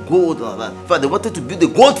explore gold and all that. In fact, they wanted to build a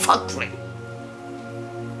gold factory.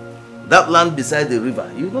 That land beside the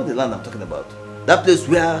river, you know the land I'm talking about. That place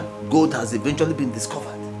where gold has eventually been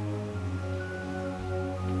discovered.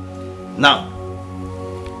 Now,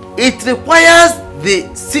 it requires the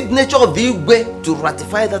signature of the Igwe to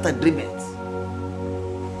ratify that agreement.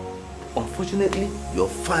 Unfortunately, your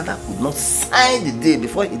father could not sign the deal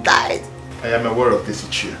before he died. I am aware of this,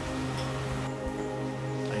 Ichie.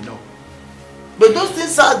 I know. But those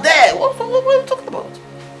things are there. What are you talking about?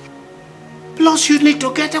 Plus, you need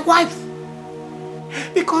to get a wife.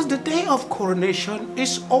 Because the day of coronation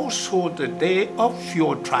is also the day of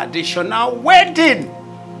your traditional wedding,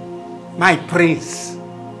 my prince.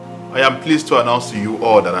 I am pleased to announce to you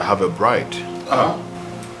all that I have a bride.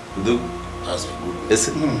 That's a good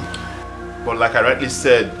listen. But like I rightly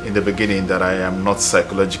said in the beginning, that I am not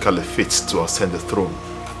psychologically fit to ascend the throne.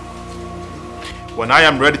 When I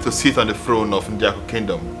am ready to sit on the throne of Njako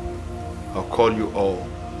Kingdom, I'll call you all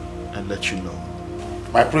and let you know.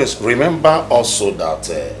 My prince, remember also that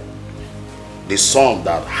the sun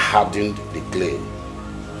that hardened the clay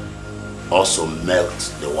also melts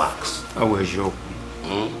the wax. Always you.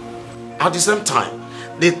 At the same time,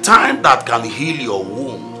 the time that can heal your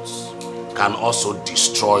wounds can also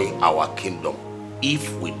destroy our kingdom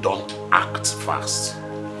if we don't act fast.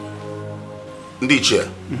 Ndiche,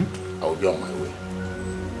 I will be on my way.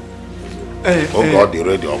 Oh God, the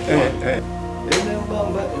radio.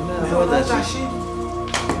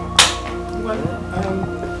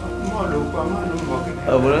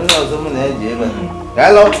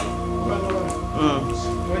 Hello.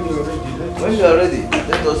 When you are ready,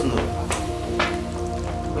 let us know.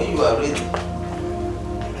 When you are ready.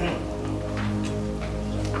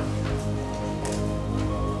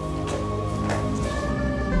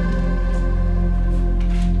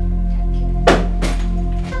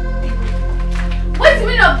 What's the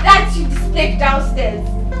meaning of that you displayed downstairs?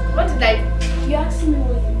 What did I do? You asked me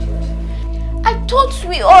what you did. I thought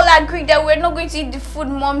we all agreed that we're not going to eat the food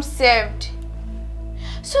Mom served.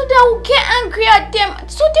 So that we'll get angry at them,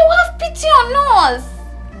 so they will have pity on us.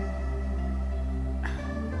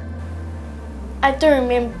 I don't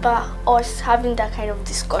remember us having that kind of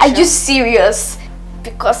discussion. Are you serious?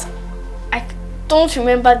 Because I don't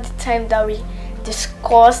remember the time that we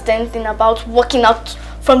discussed anything about walking out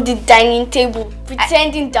from the dining table,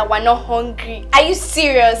 pretending that we're not hungry. Are you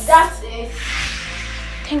serious? That's it.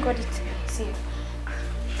 Thank God it's safe.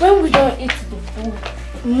 When we don't eat the food,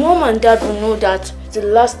 Mom and Dad will know that the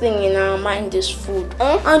last thing in our mind is food.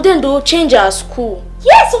 And then they'll change our school.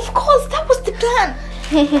 Yes, of course. That was the plan.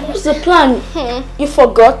 What's the plan? You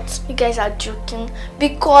forgot? You guys are joking.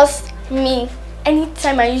 Because me,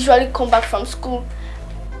 anytime I usually come back from school,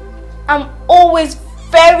 I'm always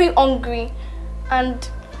very hungry. And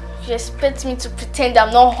you expect me to pretend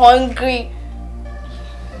I'm not hungry.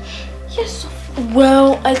 Yes.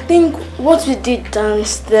 Well, I think what we did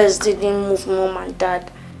downstairs didn't move Mom and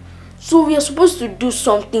Dad. So we are supposed to do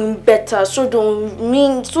something better so they'll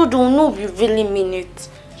know we really mean it.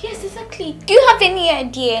 Yes, exactly. Do you have any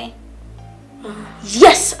idea?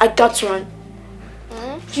 Yes, I got one.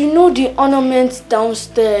 You know the ornaments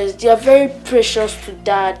downstairs, they are very precious to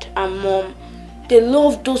Dad and Mom. They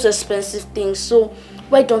love those expensive things, so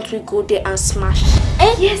why don't we go there and smash?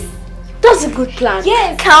 Yes. That's a good plan.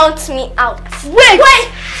 Yes. Count me out. Wait!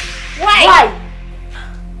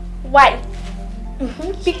 Why?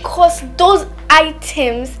 Because those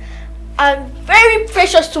items are very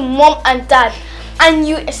precious to Mom and Dad, and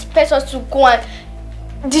you expect us to go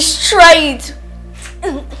and destroy it.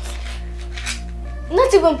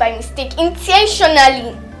 Not even by mistake,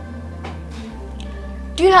 intentionally.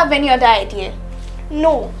 Do you have any other idea?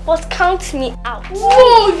 No, but count me out.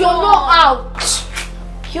 No, you're not out.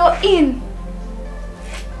 You're in.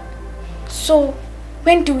 So,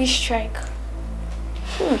 when do we strike?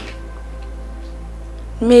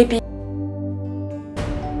 Maybe.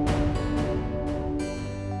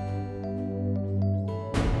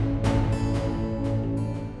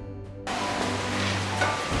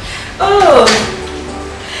 Oh,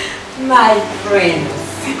 my friends.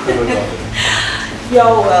 You're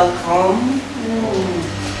welcome.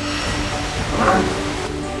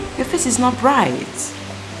 Your face is not bright.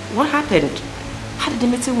 What happened? How did the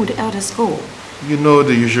meeting with the elders go? You know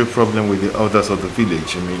the usual problem with the elders of the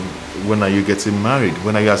village. I mean, when are you getting married?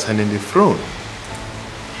 When are you ascending the throne?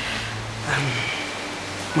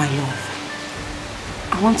 My love,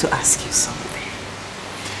 I want to ask you something.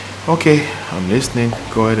 Okay, I'm listening.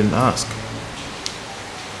 Go ahead and ask.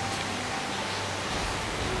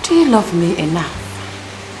 Do you love me enough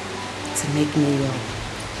to make me your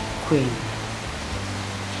queen?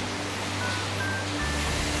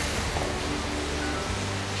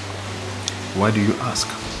 Why do you ask?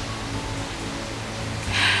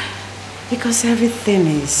 Because everything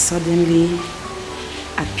is suddenly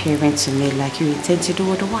appearing to me like you intend to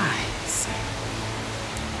do otherwise.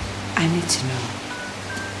 I need to know,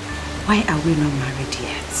 why are we not married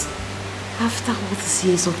yet? After all these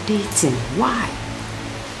years of dating, why?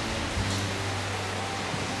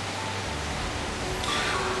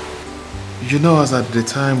 You know, as at the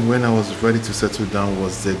time when I was ready to settle down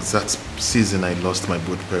was the exact season I lost my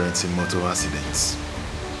both parents in motor accidents.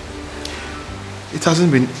 It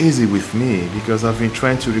hasn't been easy with me because I've been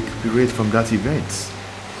trying to recuperate from that event.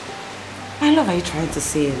 My love, are you trying to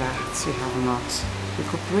say that you have not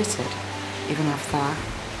recuperated even after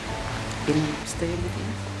being staying with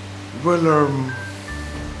you? Well,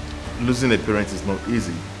 losing a parent is not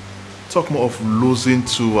easy. Talk more of losing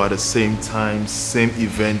two at the same time, same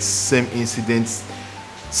events, same incidents,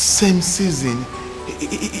 same season.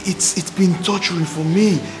 It's been torturing for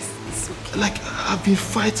me. It's okay. Like, I've been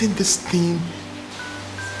fighting this thing.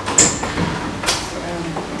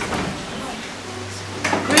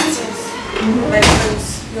 Greetings, my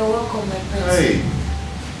friends. You're welcome, my friends. Hey,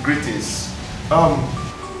 greetings.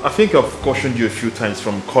 I think I've cautioned you a few times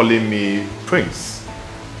from calling me Prince.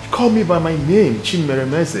 Call me by my name,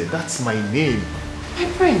 Chimmeremeze. That's my name. My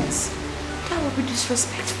prince, that would be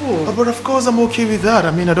disrespectful. But of course I'm okay with that.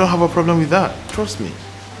 I mean, I don't have a problem with that. Trust me.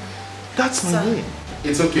 That's my name.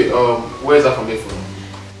 It's okay. Where's that from me from?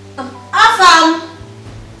 Afam!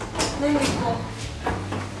 Let me go.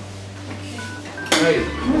 Hey.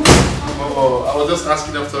 Oh, I was just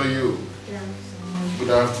asking after you. Yeah. Good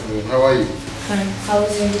afternoon. How are you? Fine. I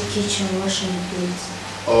was in the kitchen washing the plates.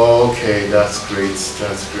 Okay, that's great.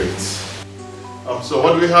 That's great. So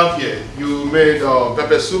what do we have here? You made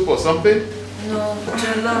pepper soup or something? No,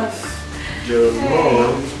 jollof.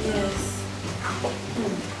 Jollof? Yes.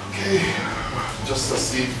 Okay. Just to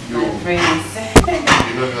see you. My friends.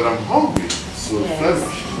 You know that I'm hungry. So Yes.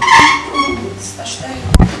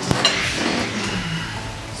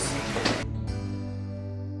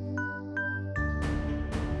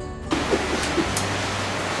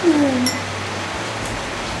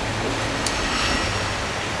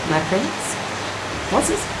 My prince? What's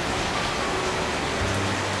this?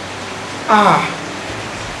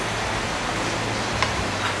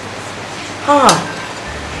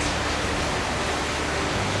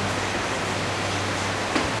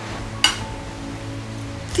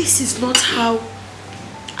 This is not how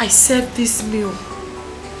I served this meal.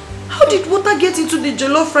 How did water get into the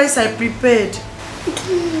jollof rice I prepared?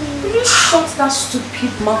 Will you shut that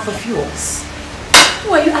stupid mouth of yours?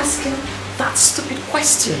 Who are you asking that stupid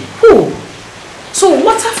question? Who? So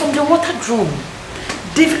water from the water drum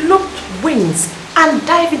developed wings and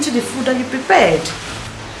dive into the food that you prepared.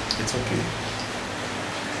 It's okay.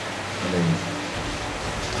 I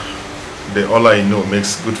mean, all I know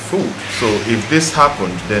makes good food. So if this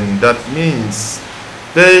happened, then that means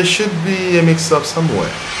There should be a mix-up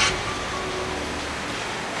somewhere.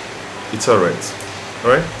 It's alright.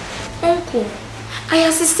 Alright? Uncle, I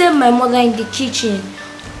assisted my mother in the kitchen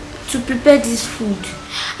to prepare this food.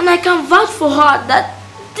 And I can vouch for her that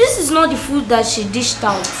this is not the food that she dished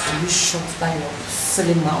out. You shut down your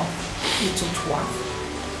silly mouth, little twat.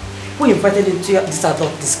 Who invited you to this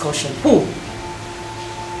adult discussion? Who?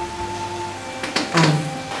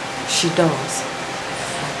 She does.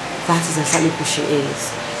 That is exactly who she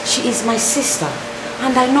is. She is my sister,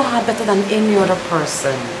 and I know her better than any other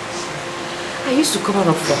person. I used to cover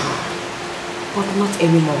up for her, but not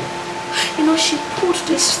anymore. You know, she pulled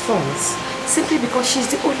these thorns simply because she's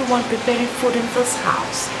the only one preparing food in this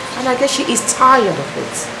house, and I guess she is tired of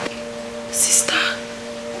it. Sister,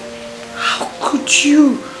 how could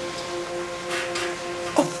you?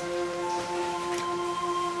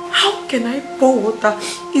 How can I pour water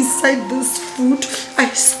inside this food I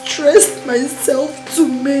stressed myself to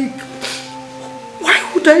make? Why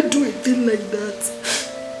would I do a thing like that?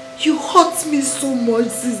 You hurt me so much,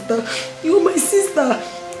 sister. You're my sister.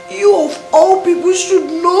 You of all people should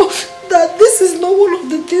know that this is not one of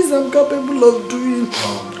the things I'm capable of doing.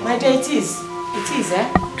 My dear, it is. It is,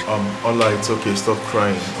 eh? Ola, it's okay. Stop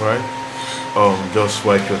crying, alright? Just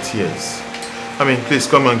wipe your tears. I mean, please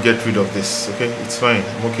come and get rid of this, okay? It's fine.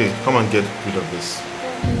 I'm okay. Come and get rid of this.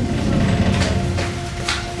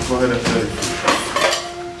 Go ahead and tell it.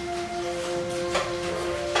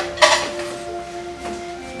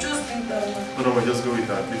 Just drink that one. No, just go with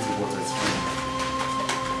that. Please, water. It's fine.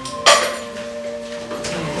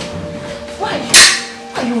 Why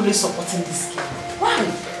are you really supporting this girl? Why?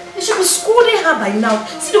 You should be scolding her by now.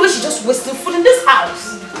 See the way she just wasted food in this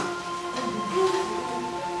house.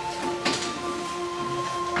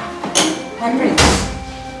 My prince.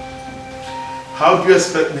 How do you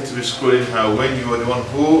expect me to be scolding her when you are the one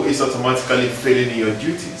who is automatically failing in your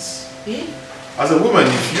duties? Eh? As a woman,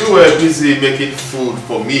 if you were busy making food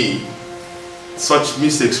for me, such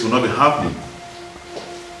mistakes will not be happening.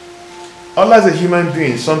 Ola as a human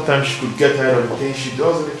being, sometimes she could get tired of the things she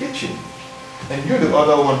does in the kitchen. And you're the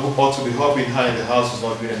other one who ought to be helping her in the house who's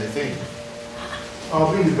not doing anything.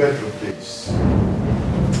 I'll be in the bedroom, please.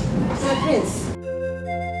 My prince.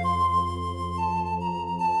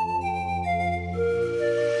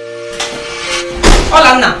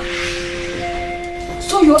 Olana,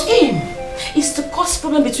 so your aim is to cause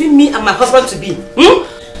problem between me and my husband to be,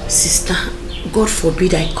 Sister, God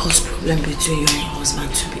forbid I cause problem between you and your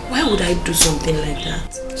husband to be. Why would I do something like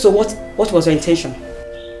that? So what was your intention?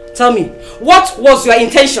 Tell me, what was your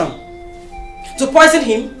intention? To poison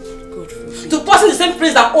him? To poison the same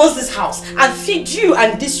prince that owns this house and feed you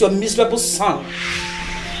and this your miserable son?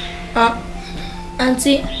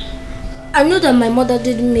 Auntie, I know that my mother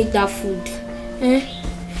didn't make that food.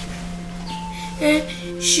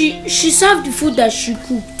 She served the food that she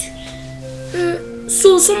cooked.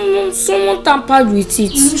 So someone tampered with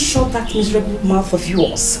it. You shut that miserable mouth of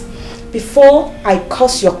yours before I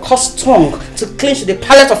cause your cursed tongue to clench the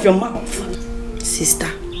palate of your mouth. Sister,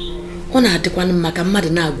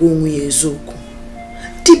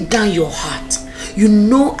 deep down your heart, you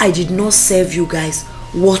know I did not serve you guys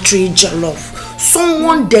watery jollof.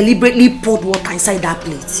 Someone deliberately poured water inside that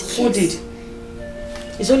plate. Who did?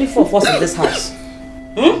 It's only 4 of us in this house.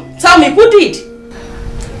 Tell me, who did?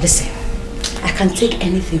 Listen, I can take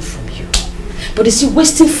anything from you. But you see,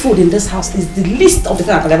 wasting food in this house is the least of the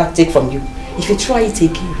thing I can ever take from you. If you try it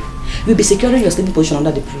again, you'll be securing your sleeping position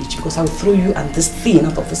under the bridge because I will throw you and this thing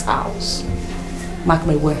out of this house. Mark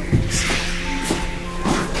my words.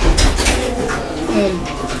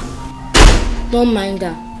 Don't mind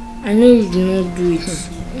her. I know you do not do it.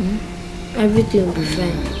 Everything will be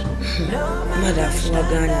fine. Mother, for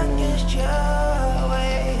Ghana.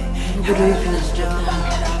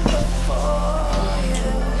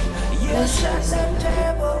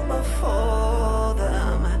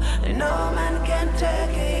 No man can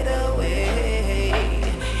take it away.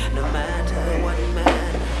 No matter what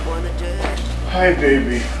man wanna do. Hi,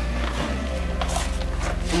 baby.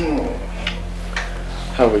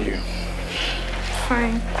 How are you?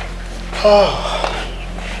 Fine.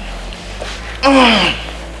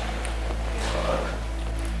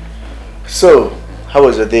 So, how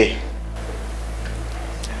was your day?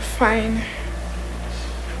 Fine.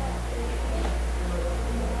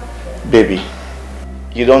 Baby,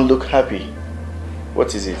 you don't look happy.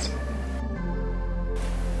 What is it?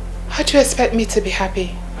 How do you expect me to be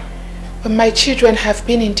happy when my children have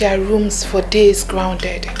been in their rooms for days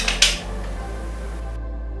grounded?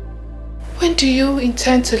 When do you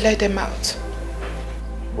intend to let them out?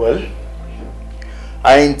 Well,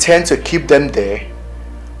 I intend to keep them there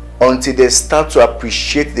until they start to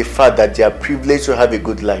appreciate the fact that they are privileged to have a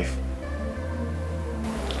good life.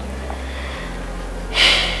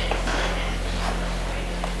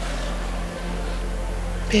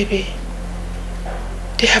 Baby,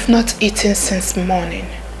 they have not eaten since morning.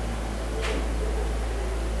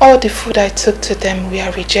 All the food I took to them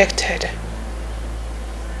were rejected.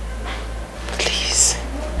 Please,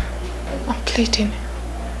 I'm pleading.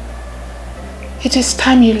 It is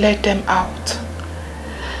time you let them out.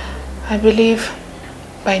 I believe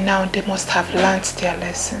by now they must have learned their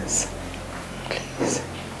lessons. Please.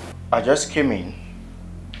 I just came in.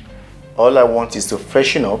 All I want is to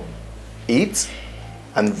freshen up, eat,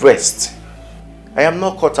 and rest. I am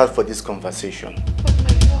not cut out for this conversation. But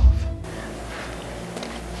my love,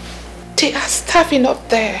 they are starving up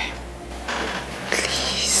there.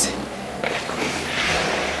 Please.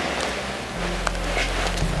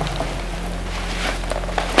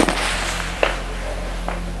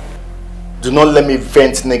 Do not let me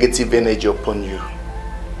vent negative energy upon you.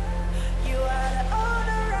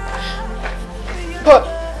 But,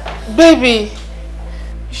 baby,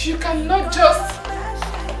 you cannot just...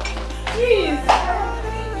 Please.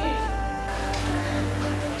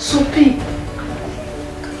 Sophie,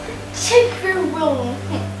 check very well.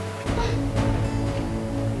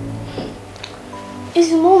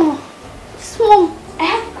 It's Mom. It's Mom. I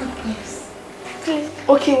have good news. Please.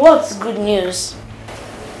 Okay, what's good news?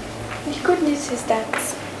 The good news is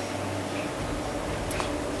that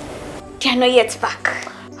they are not yet back.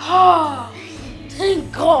 Ah,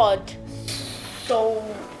 thank God. So,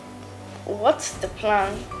 what's the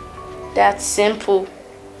plan? That's simple.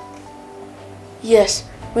 Yes,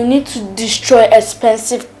 we need to destroy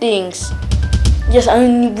expensive things. Yes,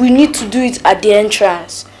 and we need to do it at the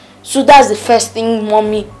entrance. So that's the first thing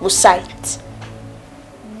Mommy will sight.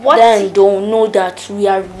 What? Then they'll know that we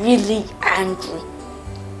are really angry.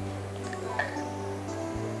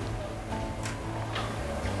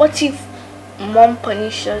 What if Mom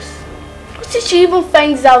punishes us? What if she even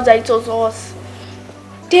finds out that it was us?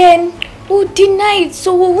 Then we'll deny it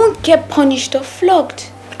so we won't get punished or flogged.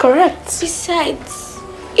 Correct. Besides,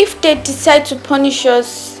 if they decide to punish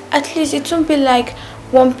us, at least it won't be like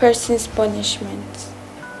one person's punishment.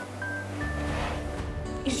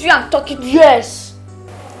 Is you I'm talking to? Yes.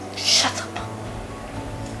 Shut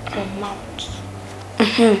up. Your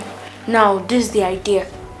mouth. Now, this is the idea.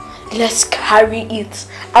 Let's carry it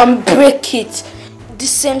and break it at the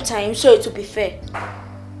same time so it will be fair.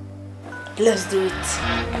 Let's do it.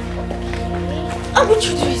 How would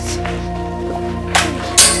you do it?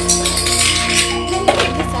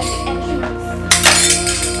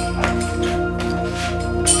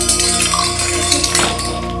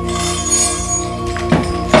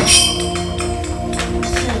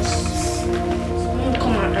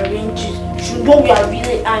 Come and arrange it. You know we are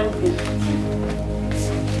really angry.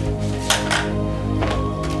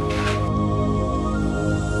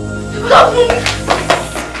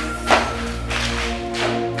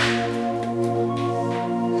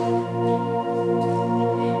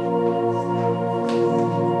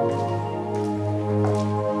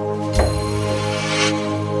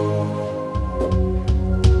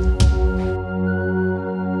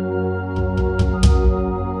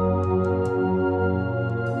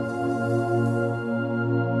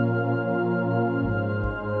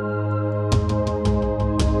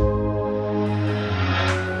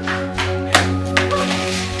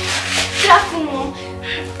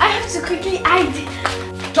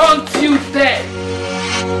 Don't you dare!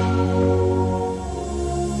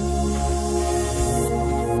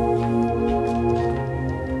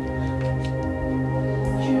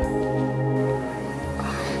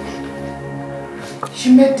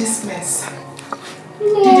 You made this mess,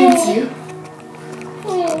 didn't you?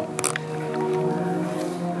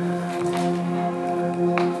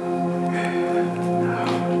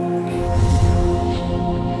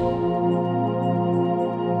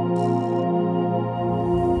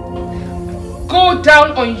 Go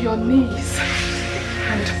down on your knees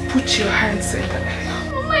and put your hands in the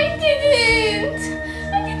air. Mom, I didn't.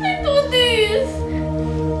 I didn't do this.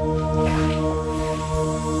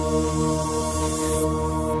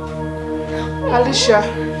 Alicia,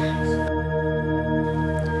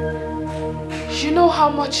 you know how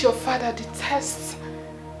much your father detests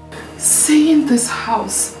seeing this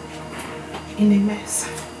house in a mess.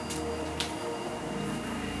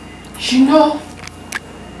 You know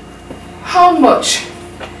how much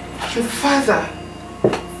your father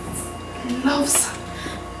loves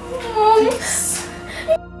this.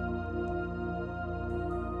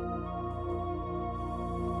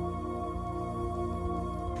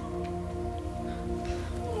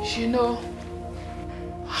 You know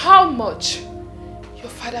how much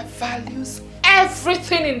father values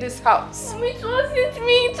everything in this house. It wasn't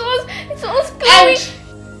me, it was Chloe. And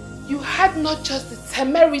you had not just the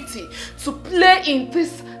temerity to play in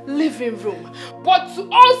this living room, but to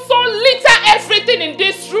also litter everything in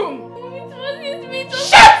this room. It wasn't me,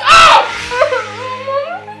 Shut up!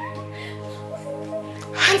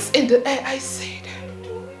 Hands in the air, I said.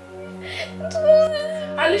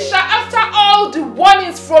 Alicia, after all the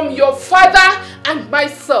warnings from your father and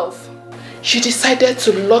myself, you decided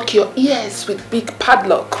to lock your ears with big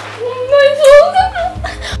padlock. Mommy,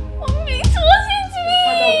 it wasn't me.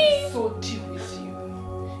 Father will so deal with you.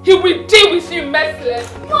 He will deal with you merciless.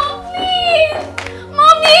 Mommy!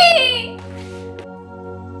 Mommy!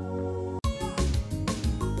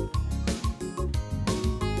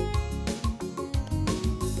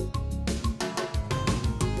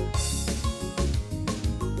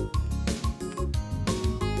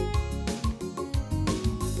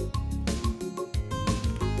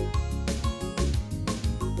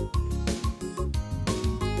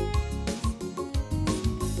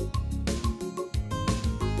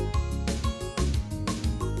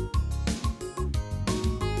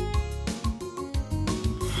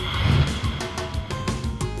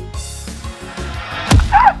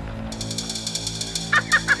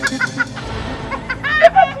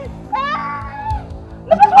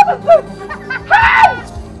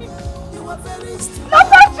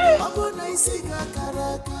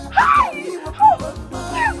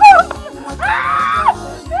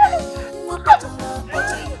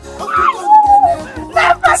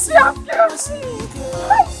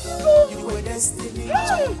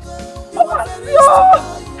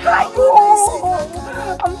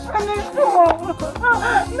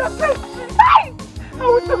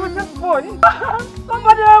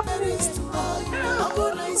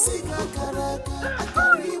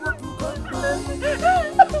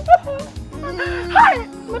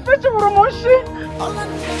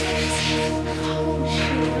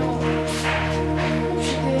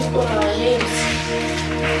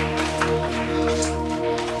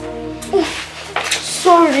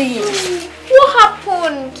 Sorry. What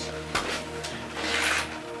happened?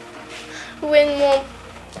 When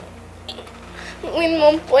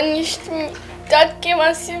mom punished me, Dad came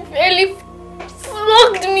and severely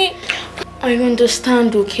flogged me. I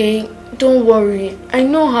understand, okay? Don't worry. I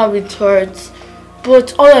know how it hurts.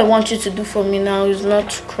 But all I want you to do for me now is not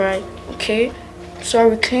to cry, okay?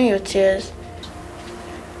 Sorry, clean your tears.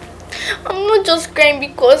 I'm not just crying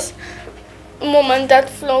because Mom and Dad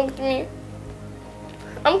flogged me.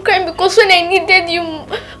 I'm crying because when I needed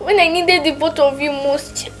the both of you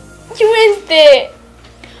most, you weren't there.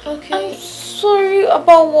 Okay. I'm sorry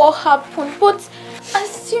about what happened, but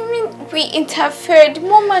assuming we interfered,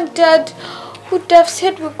 Mom and Dad would have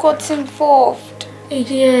said we got involved.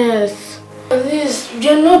 Yes. At least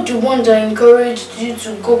you're not the one that encouraged you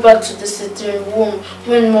to go back to the sitting room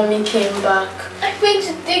when Mommy came back. I went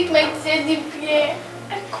to take my teddy bear.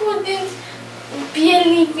 I couldn't bear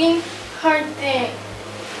leaving her there.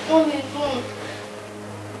 On his own.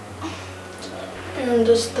 I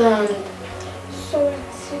understand. Sorry,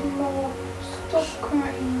 Timo. Stop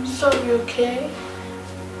crying. Sorry, okay?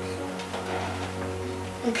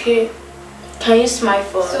 Okay. Can you smile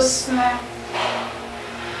for us? So smile.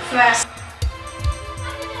 Smile.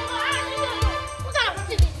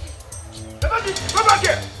 Come back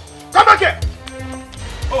here! Come back here!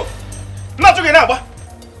 Oh, not again now, but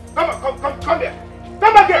come here!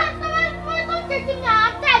 Come back here!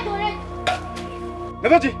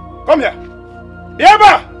 Netochi, come here!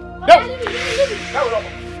 Yeba!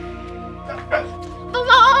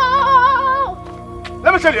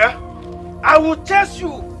 Let me tell you, I will chase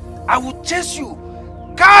you. I will chase you,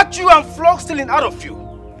 catch you and flog stealing out of you.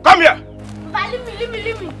 Come here!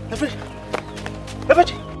 Leave me.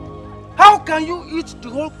 Netochi, how can you eat the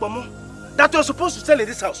whole pomo that you're supposed to sell in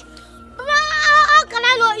this house? How can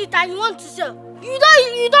I not eat and you want to sell? You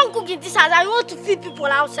don't cook in this house and you want to feed people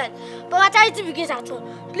outside. But my charity begins at home.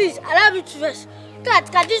 Please, allow me to rest. Can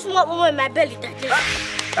this small pomo in my belly digest?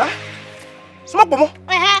 Huh? Small pomo?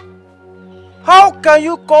 How can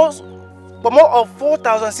you call pomo of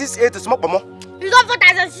 4,680 small pomo? It's not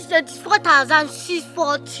 4,680, it's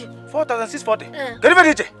 4,640. 4,640? Can you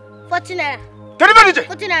even 40 naira. Can you even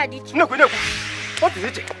 40 naira each. No, what is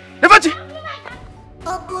it? Never ji.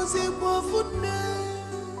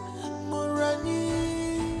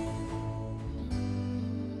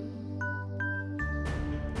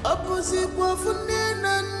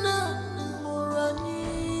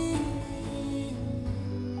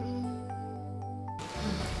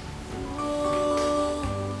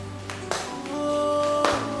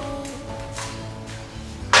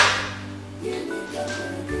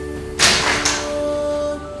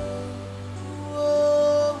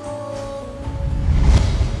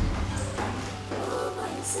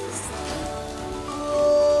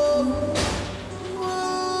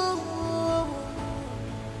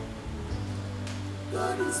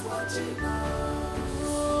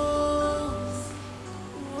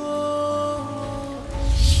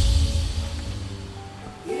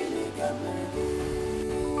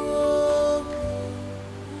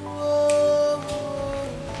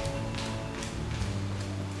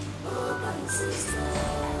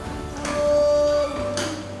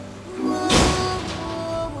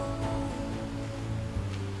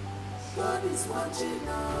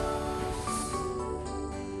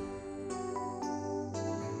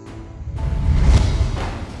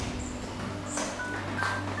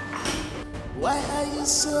 Why are you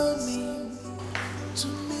so mean to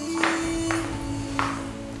me,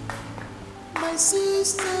 my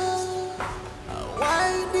sister?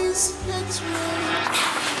 Why this hatred?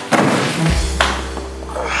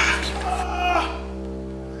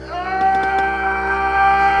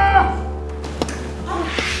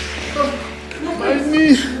 My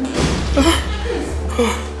knee.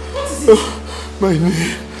 My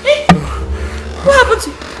knee. What happened to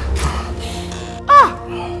you?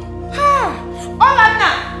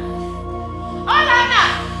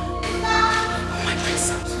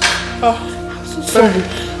 I'm so sorry.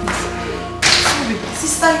 Sorry.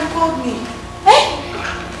 Sister, you called me.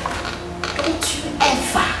 Don't you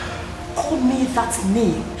ever call me that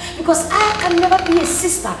name, because I can never be a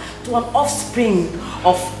sister to an offspring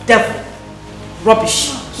of devil. Rubbish.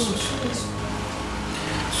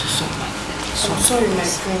 I'm sorry, my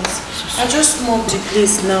friends. I just mopped the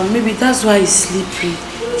place now. Maybe that's why it's slippery.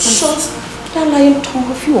 Shut that lying tongue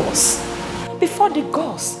of yours. Before the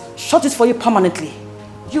gods shut it for you permanently,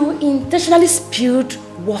 you intentionally spilled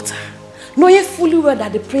water, knowing fully well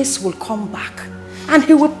that the prince will come back and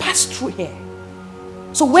he will pass through here.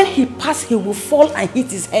 So when he passes, he will fall and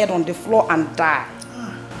hit his head on the floor and die.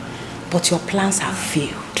 But your plans have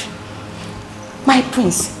failed. My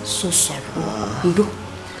prince, so sorry. Ndo,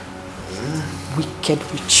 wicked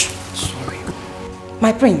witch. Sorry.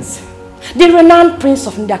 My prince, the renowned prince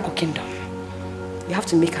of Ndako Kingdom, you have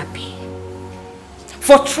to make her pay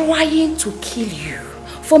for trying to kill you,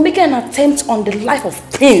 for making an attempt on the life of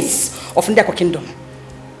prince of Ndako Kingdom.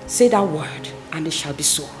 Say that word and it shall be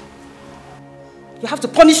so. You have to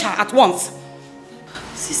punish her at once.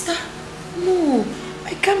 Sister, no.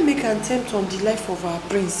 I can't make an attempt on the life of our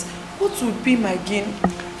prince. What would be my gain?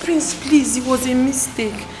 Prince, please, it was a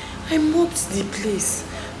mistake. I mopped the place.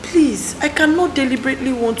 Please, I cannot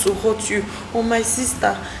deliberately want to hurt you or my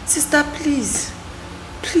sister. Sister, please.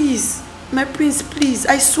 Please. My prince, please.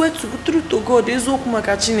 I swear to God, I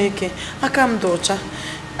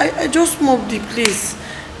just mopped the place.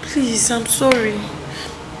 Please, I'm sorry.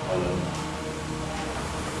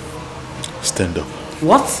 Stand up.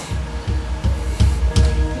 What?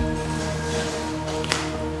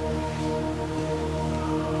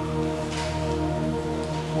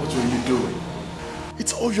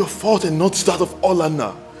 It's all your fault and not that of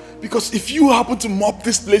Olana. Because if you happen to mop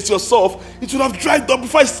this place yourself, it would have dried up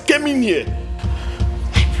before I came in here.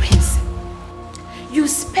 My prince, you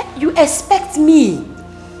expect me,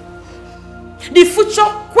 the future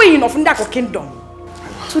queen of Ndako Kingdom,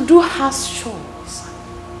 to do house chores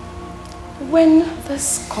when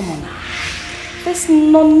this commoner, this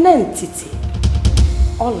non-entity,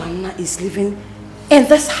 Olana, is living in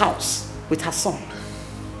this house with her son?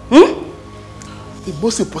 The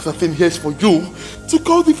most important thing here is for you to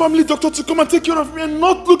call the family doctor to come and take care of me and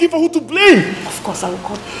not looking for who to blame. Of course, I will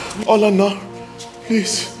call. Olana,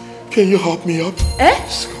 please, can you help me up?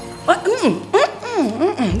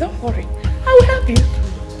 Don't worry. I will help you.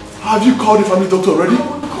 Have you called the family doctor already? I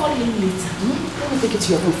will call him later. Let me take it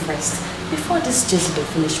to your room first. Before this Jezebel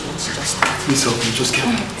finish what she just started. Please help me, just get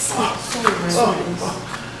me. Sorry.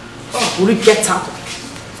 Will you get out?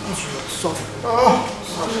 Sorry.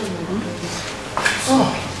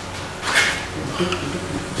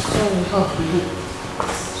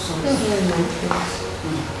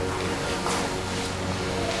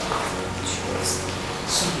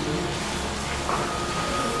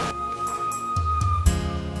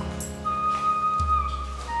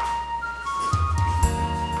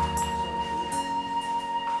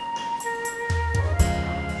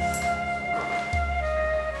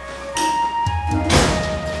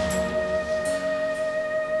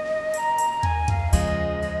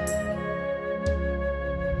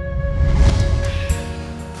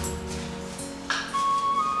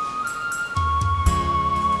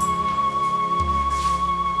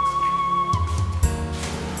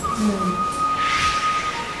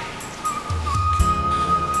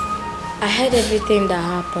 I heard everything that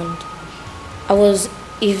happened. I was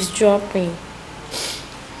eavesdropping.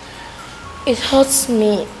 It hurts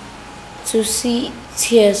me to see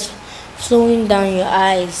tears flowing down your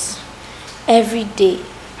eyes every day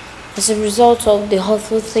as a result of the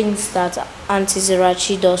hurtful things that Auntie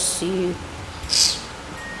Zerachi does to you.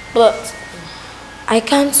 But I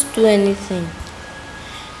can't do anything.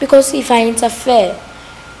 Because if I interfere,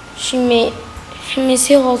 she may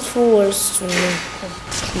say hurtful words to me.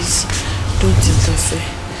 Please, don't interfere.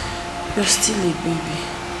 You're still a baby.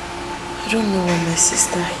 I don't know why my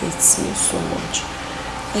sister hates me so much.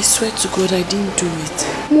 I swear to God, I didn't do it.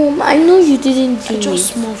 Mom, I know you didn't do it. I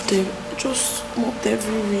just mopped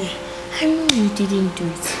everywhere. I know you didn't do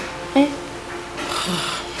it. Eh?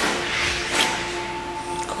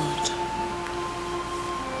 God.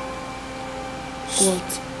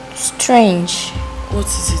 What? Strange. What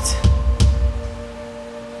is it?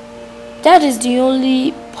 That is the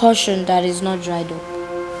only portion that is not dried up.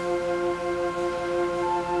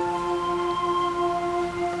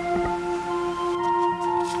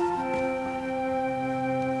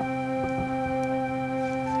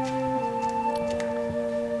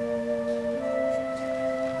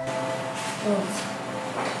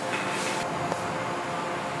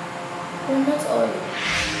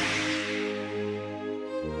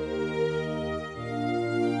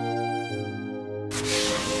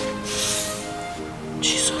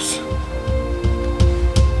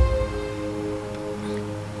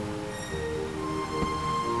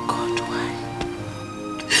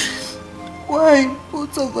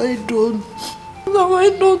 What have I done? What have I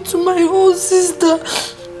done to my own sister?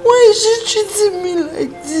 Why is she treating me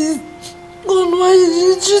like this? God, why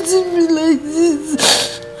is she treating me like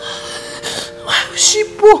this? Why will she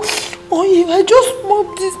pour on you? I just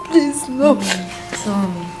mopped this place now.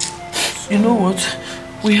 You know what?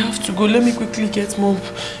 We have to go. Let me quickly get Mom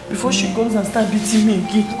before she goes and start beating me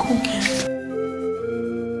again. Come here.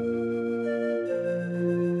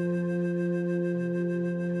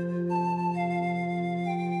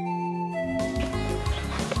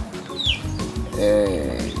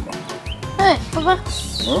 Hey, Papa,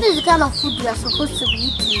 this is the kind of food we are supposed to be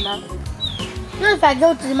eating now. Now if I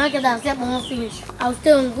go to the market and sleep and finish, I'll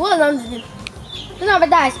stay hungry. What am I doing? You know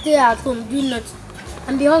better I stay at home doing nothing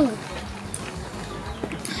and be hungry.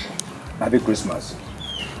 Happy Christmas.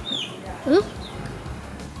 What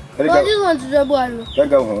do you want to do about it? Can't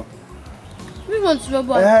go home. We want to do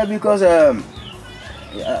about it. Because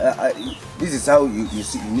this is how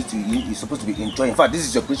you're supposed to be enjoying. In fact, this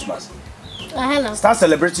is your Christmas. Start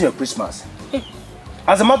celebrating your Christmas.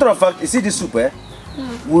 As a matter of fact, you see this soup, eh?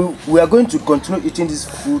 We are going to continue eating this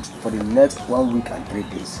food for the next 1 week and 3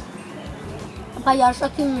 days. Papa, you are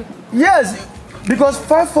shocking me. Yes, because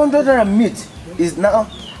 500 meat is now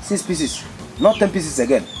 6 pieces, not 10 pieces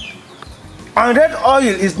again. And red oil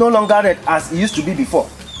is no longer red as it used to be before.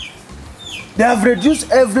 They have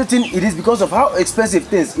reduced everything it is because of how expensive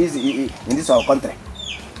things is in this our country.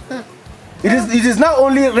 It is not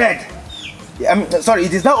only red.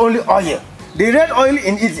 It is not only oil. The red oil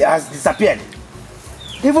in it has disappeared.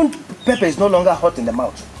 Even pepper is no longer hot in the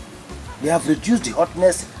mouth. They have reduced the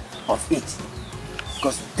hotness of it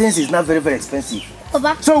because things is now very, very expensive.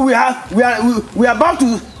 Papa. So we are about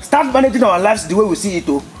to start managing our lives the way we see it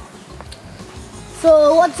too.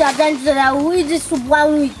 So what you are trying to say that we eat this soup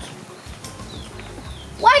 1 week?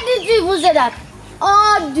 Why did you even say that?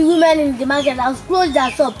 All the women in the market have closed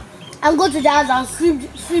their shop and go to the house and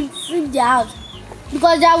sweep their house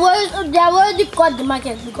because they have already cut the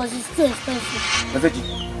market because it's too expensive. Nafeji.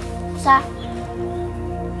 Sir?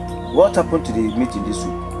 What happened to the meat in this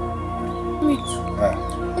soup? Meat?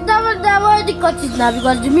 They have already cut it now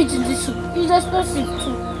because the meat in this soup is expensive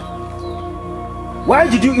too. Why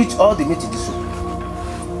did you eat all the meat in this soup?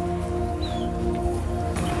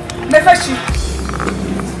 Nefeshi.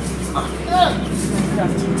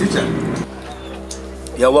 Teacher.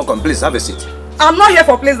 You're welcome. Please have a seat. I'm not here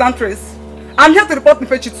for pleasantries. I'm here to report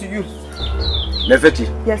Nefechi to you. Nefechi?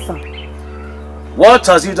 Yes, sir. What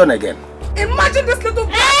has he done again? Imagine this little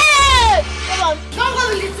brat. Hey! Come on, don't go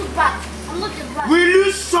with little brat. I'm not a brat. Will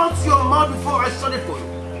you shut your mouth before I shut it for you?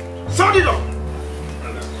 Shut it up!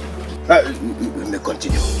 We may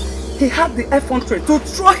continue. He had the effrontery to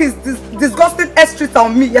throw his disgusting S-street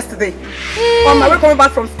on me yesterday. On my way coming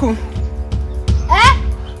back from school. Eh?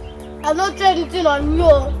 I'm not trying anything on you.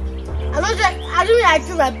 I'm not trying. I don't mean I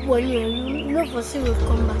threw my boy on you. You know for sure will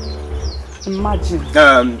come back. Imagine.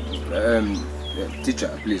 Teacher,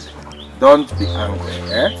 please. Don't be angry,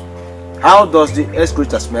 eh? How does the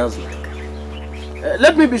excreta smell like?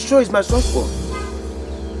 Let me be sure it's my son's fault.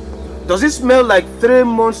 Does it smell like 3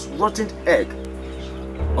 months rotten egg?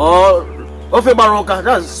 Or ofe baroka,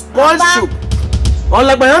 that's spoiled soup? Or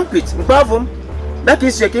like my armpit, that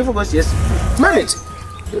is shaking for us, yes. Smell it.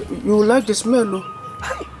 You like the smell, no?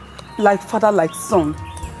 Like father, like son.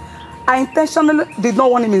 I intentionally did not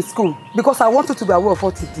want him in school because I wanted to be aware of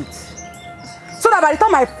what he did. So that by the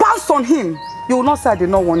time I pass on him, you will not say I did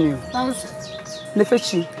not warn you.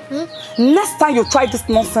 Nefechi, next time you try this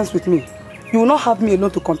nonsense with me, you will not have me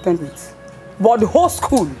alone to contend with. But the whole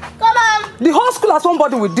school, the whole school as one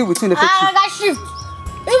body will deal with you, Nefechi. I got shift.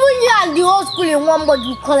 Even you and the whole school in one body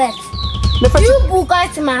will collect. Nefechi. You will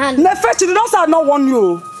collect in my hand. Nefechi, do not say I did not warn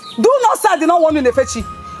you. Do not say I did not warn you, Nefechi.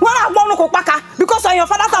 When I want to go because on your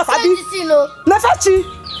father's house, Abi. Nefechi,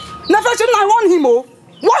 I warn him, oh.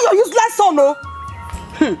 Why you useless son, oh?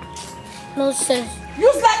 Nonsense.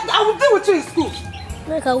 Useless, I will deal with you in school.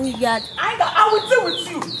 Make a weird. I will deal with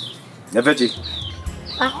you. Nefechi,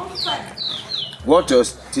 what your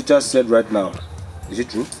teacher said right now, is it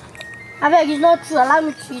true? I beg, it's not true. Allow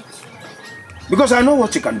me to eat. Because I know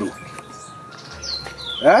what you can do.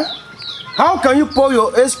 Eh? How can you pour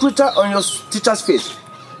your excreta on your teacher's face?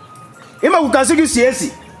 Ima who can see you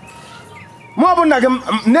CSC. More than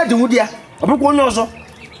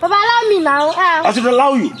Papa, allow me now. I should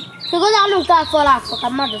allow you. Because I don't care for that for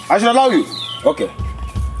mother. I should allow you. Okay.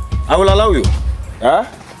 I will allow you. Huh?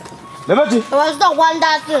 Neverji. I was not one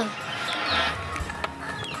that thing.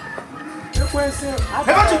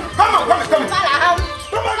 Neverji, come on.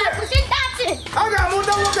 Come on. Pushing that thing.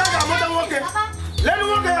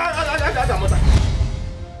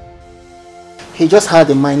 He just had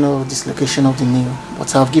a minor dislocation of the knee,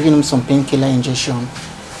 but I've given him some painkiller injection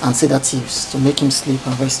and sedatives to make him sleep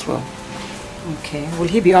and rest well. Okay, will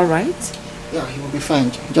he be alright? Yeah, he will be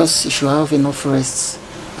fine. Just he should have enough rest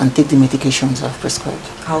and take the medications I've prescribed.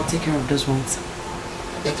 I'll take care of those ones.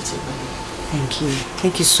 Deputy. Thank you.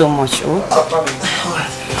 Thank you so much. Oh.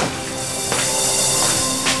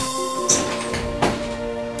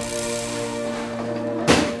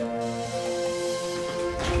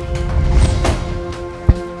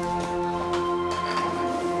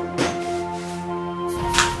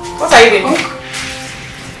 What are you doing?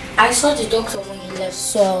 I saw the doctor when he left,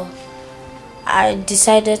 so I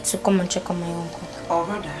decided to come and check on my uncle. Or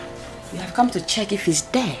rather, you have come to check if he's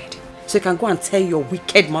dead, so you can go and tell your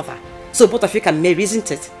wicked mother. So both of you can marry,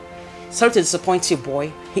 isn't it? Sorry to disappoint you,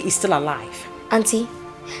 boy. He is still alive. Auntie,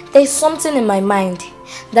 there's something in my mind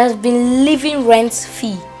that's been living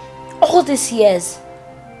rent-free all these years.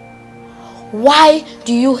 Why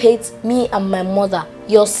do you hate me and my mother,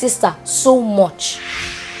 your sister, so much?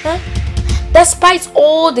 Huh? Despite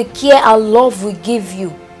all the care and love we give you,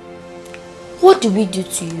 what did we do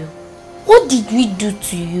to you? What did we do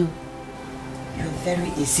to you? Your very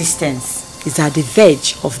existence is at the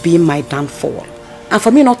verge of being my downfall. And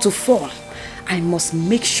for me not to fall, I must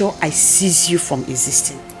make sure I cease you from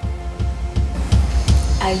existing.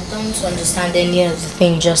 I don't understand any of the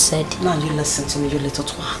thing you just said. Now you listen to me, you little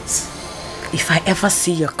twat. If I ever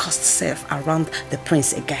see your cursed self around the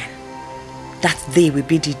prince again, that day will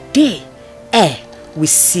be the day air will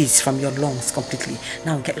cease from your lungs completely.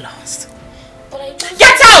 Now get lost.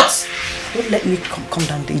 Get out! Don't let me come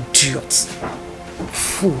down, the idiot.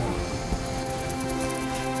 Fool.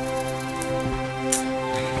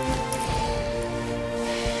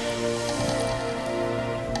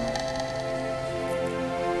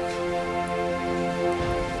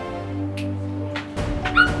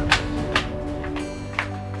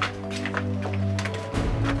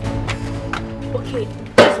 Okay,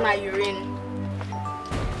 that's my urine.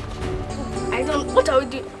 I don't. What are we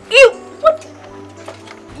doing? Ew! What?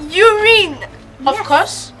 Urine! Yes. Of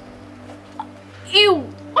course. Ew!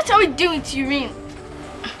 What are we doing with urine?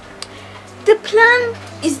 The plan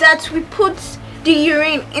is that we put the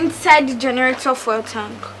urine inside the generator fuel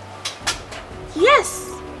tank. Yes.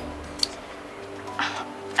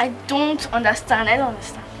 I don't understand.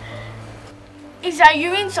 Is our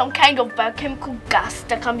urine some kind of biochemical gas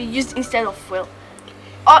that can be used instead of fuel?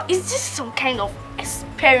 Or is this some kind of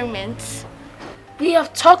experiment? We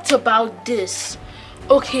have talked about this.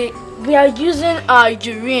 Okay, we are using our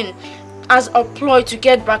urine as a ploy to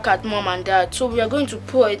get back at mom and dad. So we are going to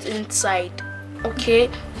pour it inside. Okay?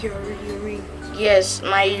 Your urine? Yes,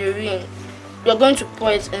 my urine. We are going to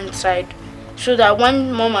pour it inside. So that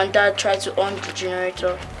when mom and dad try to on the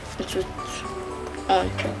generator, it will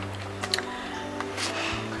on.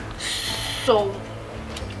 So,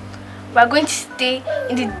 we're going to stay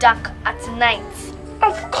in the dark at night.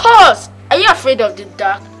 Of course! Are you afraid of the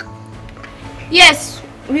dark? Yes,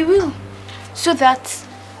 we will. So that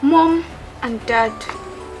mom and dad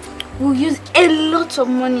will use a lot of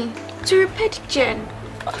money to repair the gen.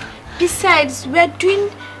 Besides, we're doing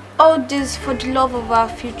all this for the love of our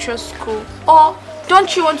future school. Or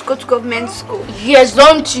don't you want to go to government school? Yes,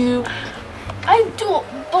 don't you? I do,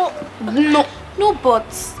 but no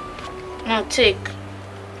buts. Now take.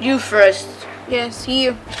 You first. Yes,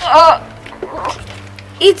 you.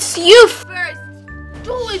 It's you first.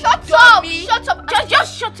 Do it. Shut up. Shut up.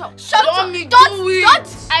 Just shut up. Shut up. Don't.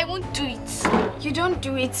 I won't do it. You don't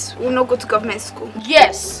do it. We'll not go to government school.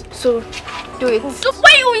 Yes. So, do it. So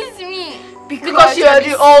why you with me? Because you are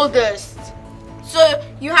the oldest. So,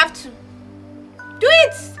 you have to. Do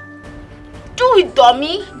it. Do it,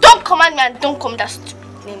 dummy. Don't command me and don't come that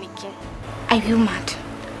stupid name again. Are you mad?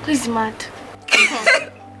 Who is mad?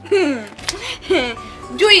 Do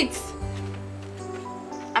it.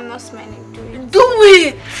 I'm not smiling. Do it. Do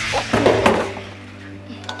it.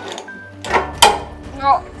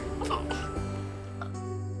 No.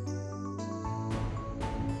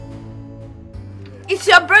 It's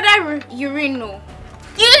your brother urine. No.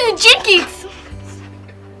 You drink it.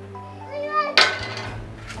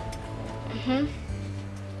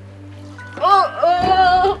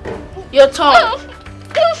 Oh. Your tongue.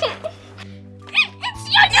 It's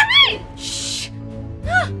your urine. Shh.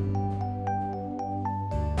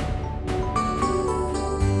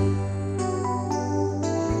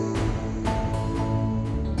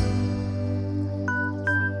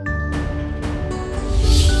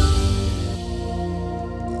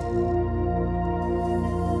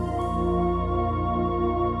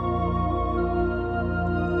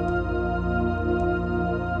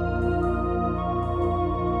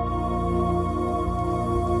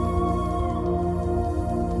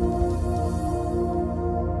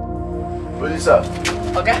 Sir.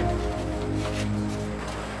 Okay.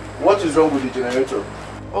 What is wrong with the generator?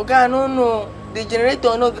 Okay, I don't know. The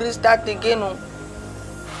generator no going to start again.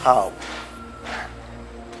 How?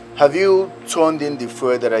 Have you turned in the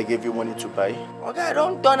fuel that I gave you money to buy? Okay, I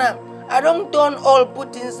don't turn them. I don't turn all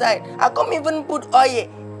put inside. I can't even put oil.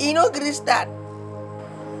 It no going to start.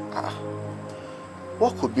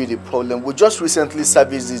 What could be the problem? We just recently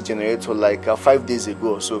serviced this generator like 5 days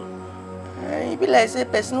ago or so. It be like say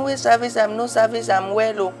person with service, I'm no service, I'm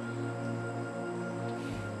well.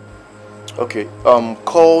 Okay,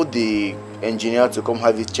 call the engineer to come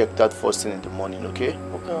have it checked out first thing in the morning, okay?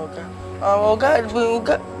 Okay.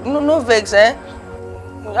 No vex, eh?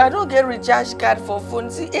 I don't get recharge card for phone.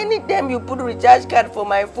 See, anytime you put recharge card for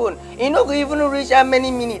my phone, you no go even reach how many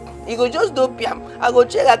minutes. You go just do PM. I go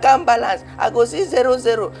check account balance. I go see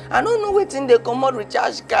 00. I don't know what's in the common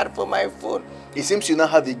recharge card for my phone. It seems you now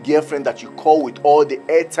have a girlfriend that you call with all the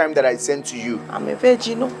airtime that I sent to you. I'm a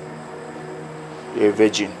virgin, no? You're a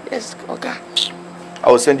virgin? Yes, okay. I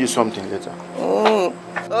will send you something later. Oh,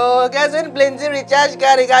 guys, when plenty recharge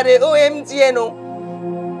card, got the OMTN, no?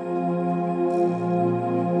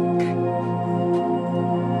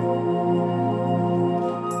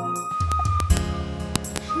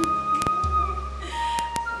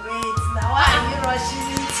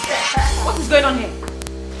 What is going on here?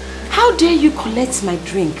 How dare you collect my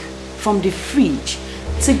drink from the fridge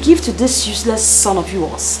to give to this useless son of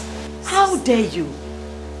yours? How dare you?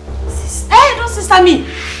 Sister. Hey, don't sister me!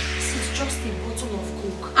 This is just a bottle of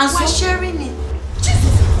Coke and we're sharing it.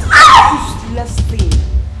 Useless thing.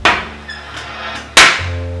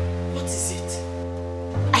 What is it?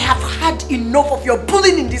 I have had enough of your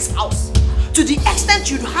bullying in this house. To the extent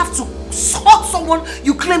you have to hurt someone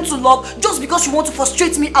you claim to love just because you want to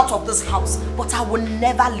frustrate me out of this house. But I will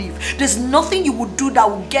never leave. There's nothing you would do that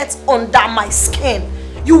will get under my skin.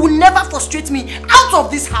 You will never frustrate me out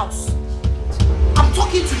of this house. I'm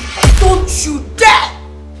talking to you. Don't you dare!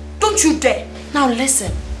 Don't you dare! Now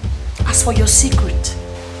listen. As for your secret,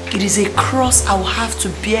 it is a cross I will have to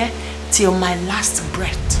bear till my last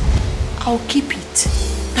breath. I'll keep it.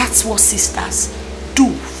 That's what sisters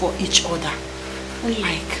do for each other.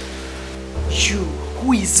 Unlike you,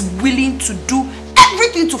 who is willing to do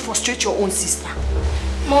everything to frustrate your own sister.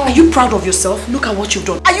 Mom. Are you proud of yourself? Look at what you've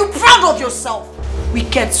done. Are you proud of yourself?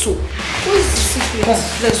 Wicked soul. Who is the secret? Come,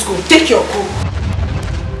 let's go. Take your coat.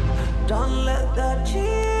 Don't let the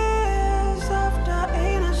tears of the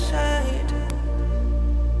innocent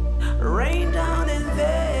rain down in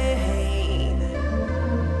vain.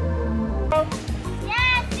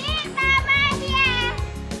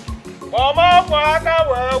 Mama, kwaka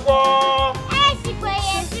wewo.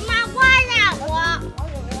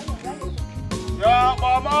 Yeah,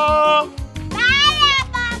 mama.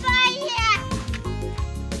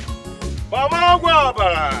 Mama,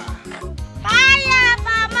 guabara.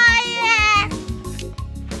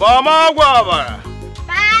 Mama, guabara.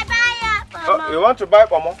 You want to buy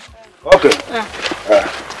mama? Okay. Yeah.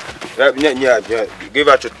 Give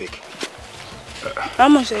her a toothpick. How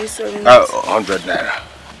much are you selling? 100 naira.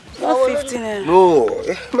 Not 50 naira. No,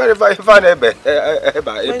 but if I find a bed,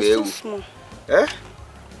 it's too small.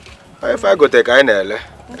 If I go take a nail.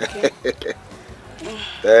 Okay.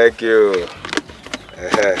 Thank you.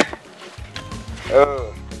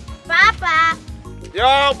 Oh. Papa.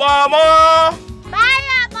 Yo, mama.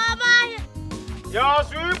 Bye, mama. Yo,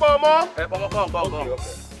 sweet mama. Hey, mama, come.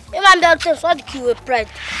 If I'm there to what the with pride.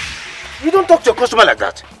 You don't talk to your customer like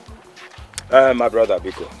that. My brother,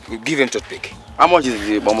 Biko, give him toothpick. How much is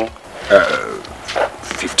the mama?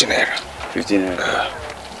 15 naira. 15 naira.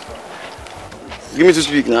 Give me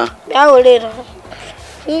toothpick now. I will later.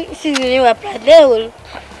 See you with pride. They will.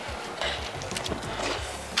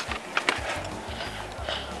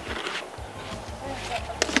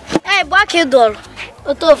 Hey, back your door.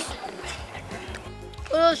 Otof.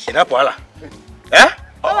 Ina poala. Eh?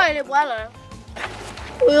 Oh, I poala.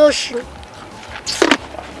 Oyoshi.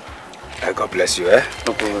 God bless you, eh?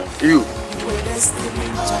 No problem. You.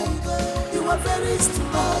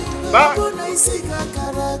 Bye.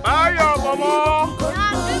 Bye, yo, mama.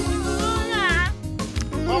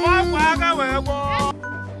 Mama,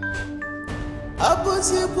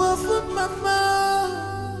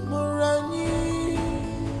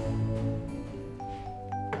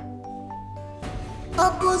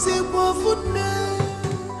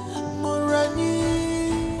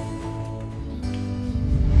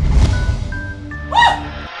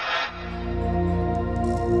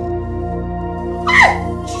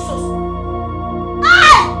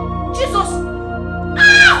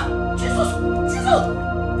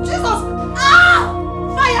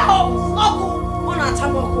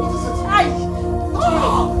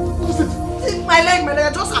 My leg,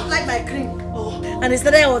 I just applied my cream. Oh, and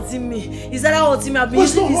instead of hurting me, I've been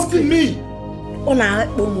using this cream. Me? Oh, now,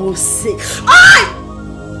 almost sick. Ay!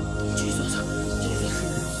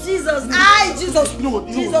 Jesus. Ay, Jesus. No,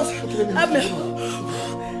 Jesus.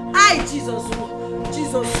 Ay, Jesus.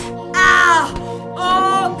 Ah!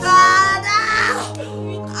 Oh, God!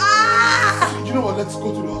 Ah! You know what? Let's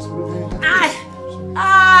go to the hospital.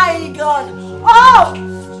 Ay, God! Oh!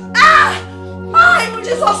 Ah! Ay,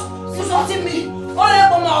 Jesus! He's hurting me. Ole,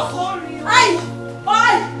 mama. Ay!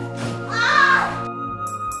 Ay! Ah!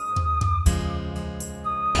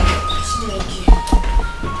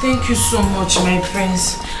 Thank you so much, my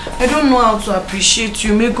friends. I don't know how to appreciate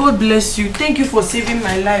you. May God bless you. Thank you for saving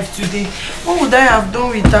my life today. What would I have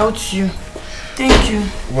done without you? Thank you.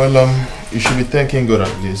 Well, you should be thanking God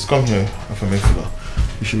at least. Come here, Afamefula.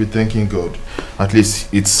 You should be thanking God. At least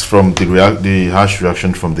it's from the harsh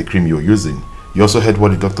reaction from the cream you're using. You also heard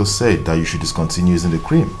what the doctor said, that you should discontinue using the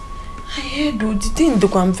cream. I heard the thing this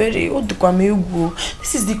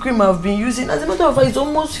is the cream I've been using. As a matter of fact, it's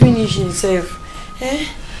almost finished itself. Eh?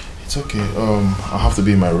 It's okay. I have to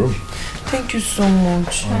be in my room. Thank you so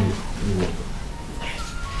much. I'm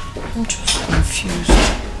just confused.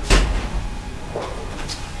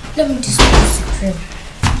 Let me dispose the cream.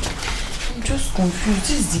 I'm just confused.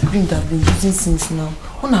 This is the cream that I've been using since now.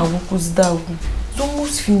 When I walk was that, it's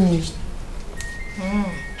almost finished.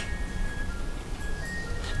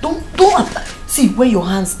 Don't apply. See, when your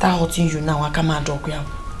hands start hurting you now, I can't drop you.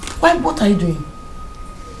 Why? What are you doing?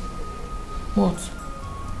 What?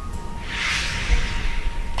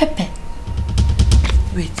 Pepper.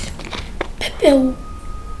 Wait. Pepper.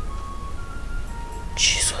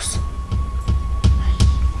 Jesus.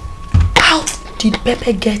 How did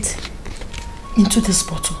Pepper get into this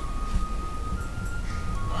bottle?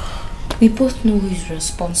 We both know who is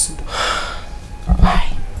responsible.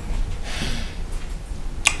 Why?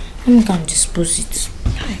 Let me go and dispose it.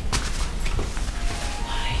 Why?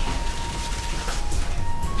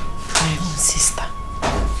 My own sister.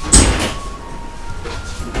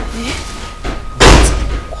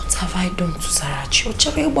 What have I done to Sarachi?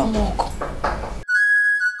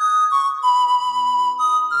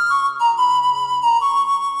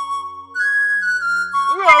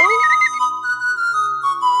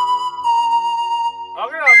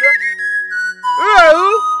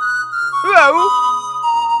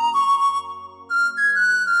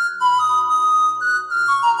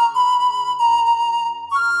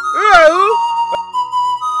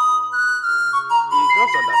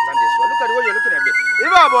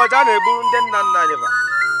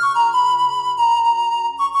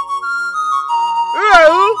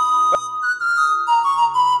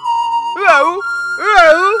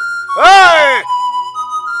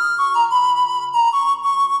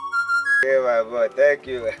 Thank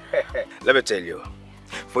you. Let me tell you,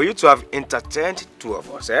 for you to have entertained two of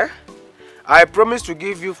us, I promise to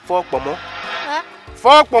give you 4 pomo. Huh?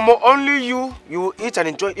 4 pomo, only you will eat and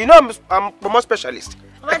enjoy. You know I'm pomo specialist.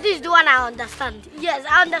 But this is the one I understand. Yes,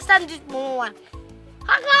 I understand this pomo one.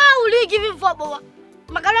 How will you give him 4 pomo?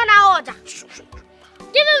 Macarona order.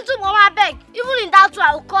 Give him 2 pomo, I beg. Even in that one,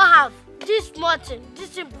 I will call half. This small thing,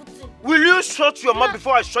 this simple thing. Will you shut your mouth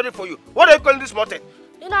before I shut it for you? What are you calling this mountain?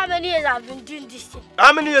 You know how many years I've been doing this thing?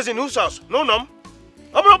 How many years in whose house? No, no.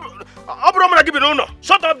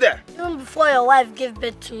 Shut up there. Even before your wife gave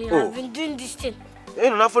birth to me, I've been doing this thing.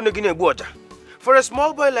 For a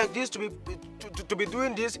small boy like this to be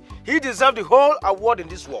doing this, he deserves the whole award in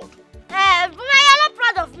this world. But you're not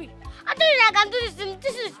proud of me. I told you I can do this thing.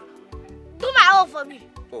 This is do my own for me.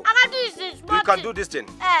 I can do this thing. You can do this thing.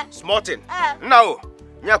 Small thing. Now,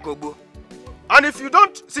 Nyakobu. And if you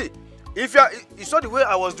don't see, if you saw the way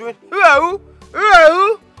I was doing,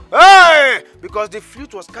 hey, because the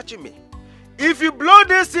flute was catching me. If you blow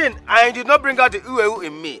this in and you did not bring out the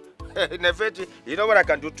in me, you know what I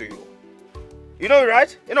can do to you. You know,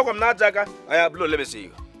 right? You know, come now, Jaga. I have blow. Let me see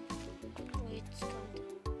you. Wait,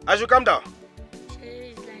 as you come down.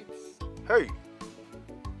 Say it's like this. Hey.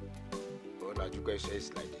 Oh, now you guys say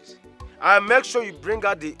it's like this. I'll make sure you bring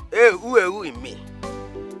out the in me.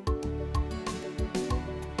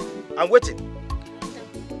 I'm waiting.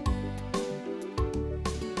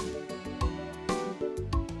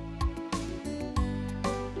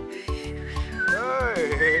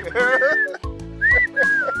 Hey.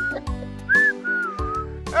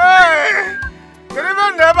 Hey! You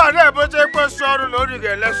never take a sorrow loading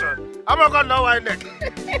a lesson. I'm not going to know why neck. You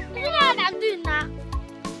know what I'm doing now?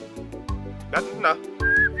 That's now.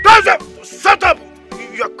 Shut up!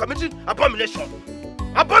 You are committing abomination.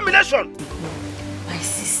 Abomination! My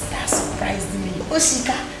sister surprised me.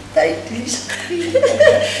 Oshika, very delicious.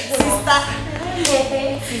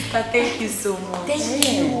 Sister, thank you so much. Thank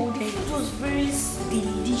you. The food was very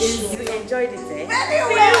delicious. You enjoyed it, eh? Very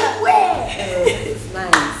well. It's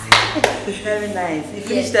nice. Very nice. You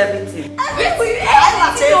finished everything.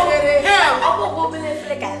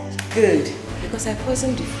 Good. Because I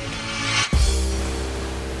poisoned the food.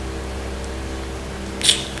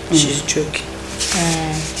 She's joking.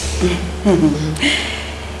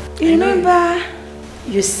 You remember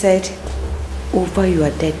you said over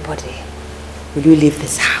your dead body, will you leave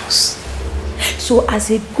this house? So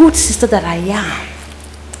as a good sister that I am,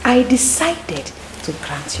 I decided to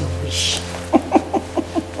grant your wish.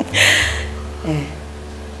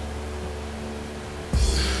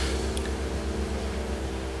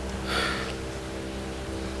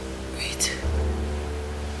 Wait.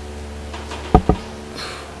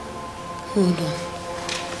 Hold on.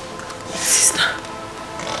 Sister.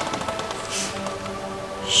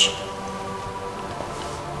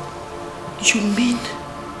 You mean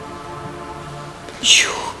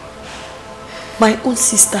you, my own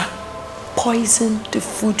sister, poisoned the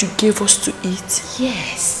food you gave us to eat?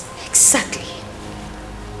 Yes, exactly.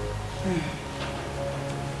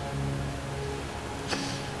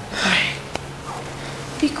 Why?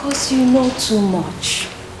 Because you know too much.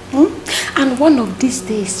 And one of these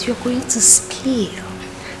days you're going to spill.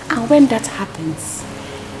 And when that happens,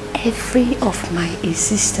 every of my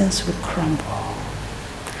existence will crumble.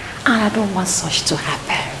 And I don't want such to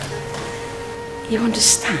happen. You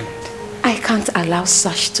understand? I can't allow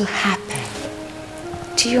such to happen.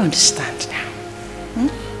 Do you understand now?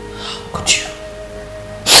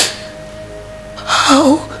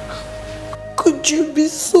 How could you be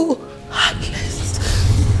so heartless?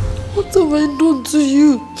 What have I done to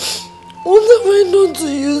you? What have I done to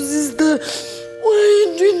you, sister? Why are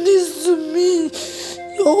you doing this to me?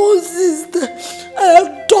 Your own sister. I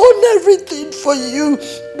have done everything for you,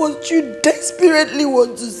 but you desperately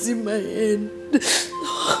want to see my end. I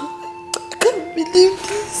can't believe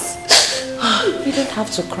this. You don't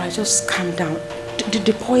have to cry, just calm down.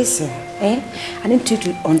 The poison, I need you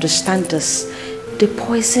to understand this. The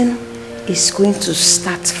poison is going to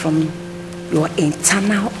start from your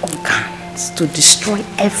internal organs to destroy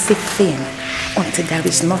everything until there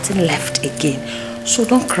is nothing left again. So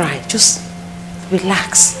don't cry, just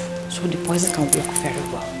relax so the poison can work very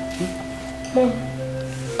well.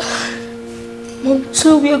 Mom,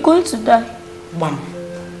 so we are going to die? Mom.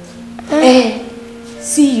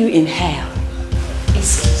 See you in hell.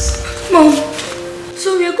 Excuse. Mom,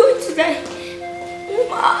 so we are going to die?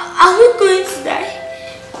 Mom, are we going to die?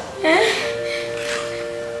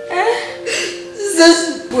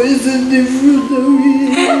 Just poison the fruit that we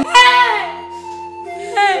eat.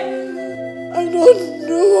 I don't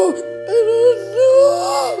know.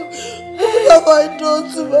 What have I done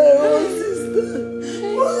to my own sister?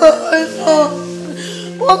 What have I done?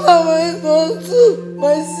 What have I done to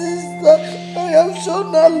my sister? I have shown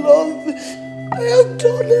her love. I have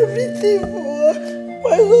done everything for her.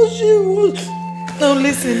 Why does she want? Now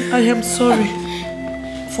listen, I am sorry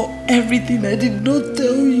for everything I did not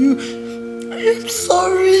tell you. I am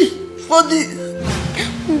sorry for the...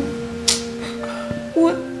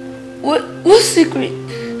 What secret?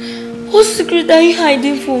 What secret are you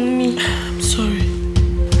hiding from me? I'm sorry.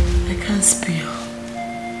 I can't spill.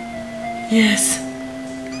 Yes.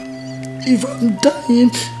 If I'm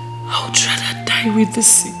dying, I would rather die with the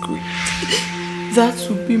secret. That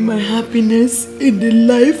would be my happiness in the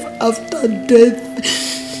life after death.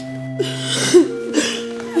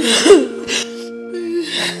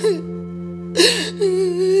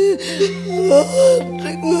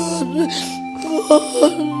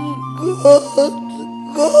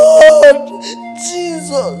 God,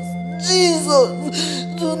 Jesus,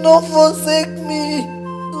 do not forsake me.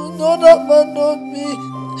 Do not abandon me.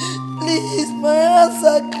 Please, my hands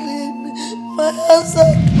are clean. My hands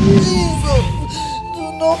are clean. Jesus,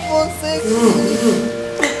 do not forsake me.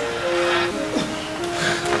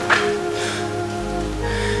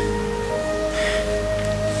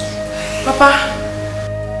 Papa,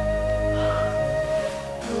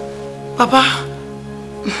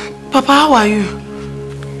 how are you?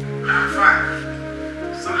 I'm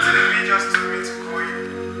fine. Something in me just told me to call you.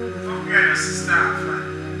 Hope you and your sister are fine.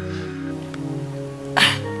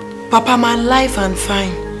 Papa, my life and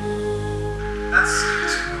fine. That's good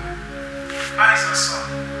to know. How is your son?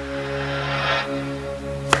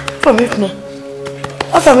 From Ifna.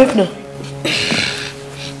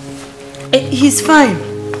 He's fine.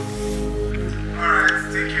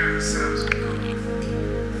 Alright, take care of yourselves.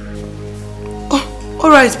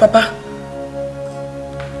 Alright, Papa.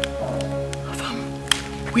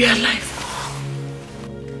 We are alive.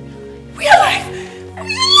 We are alive.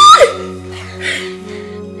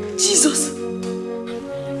 Jesus.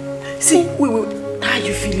 See, wait. How are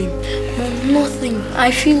you feeling? Nothing.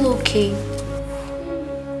 I feel okay.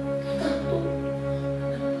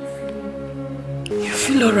 You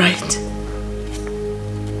feel alright?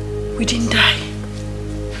 We didn't die.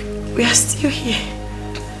 We are still here.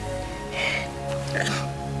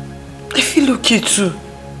 I feel okay too.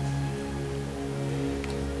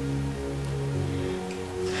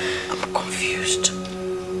 I'm confused.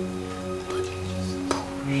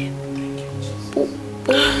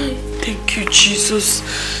 Thank you, Jesus.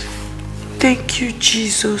 Thank you,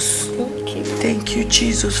 Jesus. Thank you,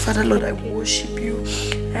 Jesus. Father, Lord, I worship you.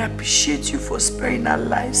 I appreciate you for sparing our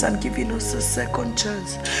lives and giving us a second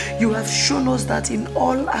chance. You have shown us that in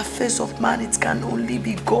all affairs of man, it can only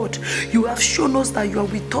be God. You have shown us that you are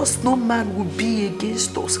with us. No man will be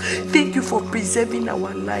against us. Thank you for preserving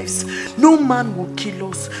our lives. No man will kill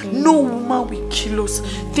us. No woman will kill us.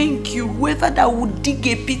 Thank you. Whoever that would dig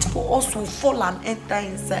a pit for us will fall and enter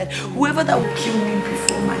inside. Whoever that will kill me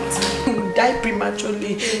before my time will die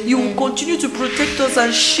prematurely. You will continue to protect us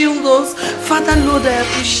and shield us. Father, Lord, I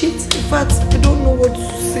appreciate. In fact, I don't know what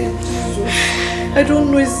to say. I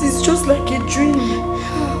don't know. It's just like a dream.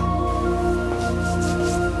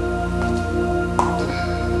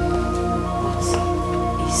 What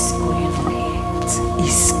is going on here? What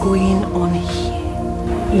is going on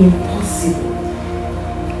here? Impossible.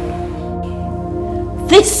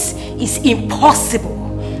 This is impossible.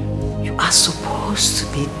 You are supposed to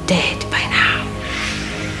be dead by now.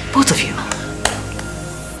 Both of you.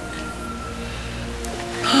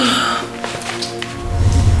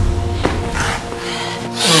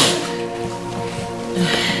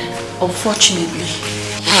 Unfortunately,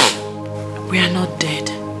 we are not dead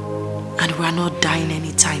and we are not dying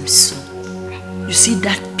anytime soon. You see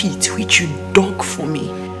that pit which you dug for me,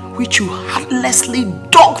 which you heartlessly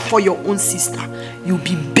dug for your own sister, you'll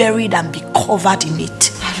be buried and be covered in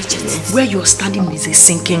it. Where you're standing is a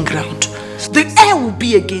sinking ground. The air will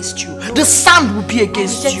be against you. The sand will be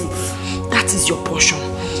against you. That is your portion.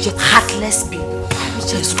 Heartless people.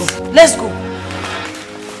 Let's go. Let's go.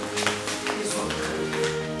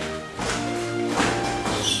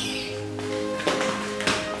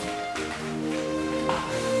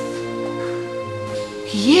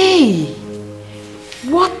 Yay!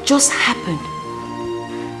 What just happened?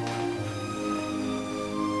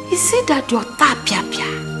 Is it that your tapia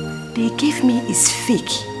they gave me is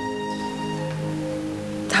fake?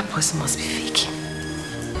 That person must be fake.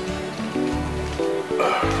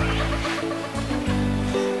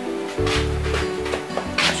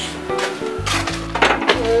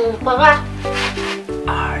 Papa.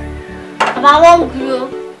 Papa, I want grill.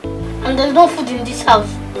 And there's no food in this house.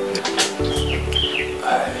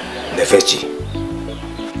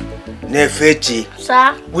 Nefechi.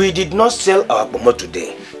 Sir? We did not sell our pomo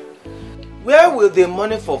today. Where will the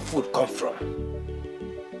money for food come from?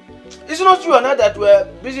 Is it not you and I that were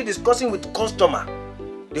busy discussing with customer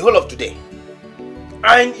the whole of today?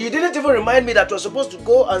 And you didn't even remind me that you were supposed to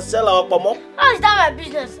go and sell our pomo? How is that my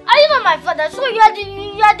business? Are you not my father? So you are the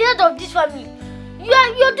head of this family.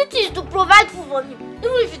 Your duty is to provide food for him,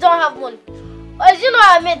 even if you don't have money. Or is it not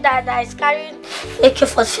I made that is carrying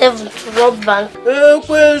AK-47 to rob bank?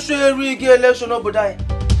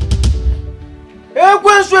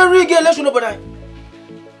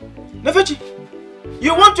 Nefechi,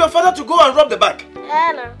 you want your father to go and rob the bank?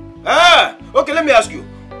 Yeah, no. Ah, okay, let me ask you.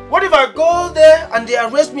 What if I go there and they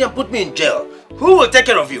arrest me and put me in jail? Who will take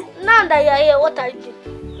care of you? Now that you're here, what are you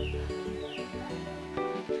doing?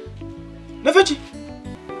 Nefechi.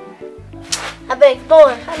 I beg, don't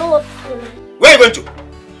worry. I know what to do. Where are you going to?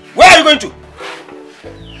 Where are you going to?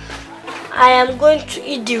 I am going to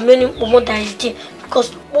eat the remaining momo that is there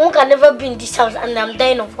because momo can never be in this house and I'm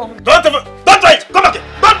dying of hunger. Don't try it! Come back here!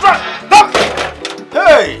 Don't try! Don't!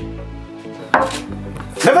 Hey!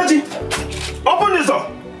 Nefechi, open this door!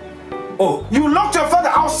 Oh, you locked your father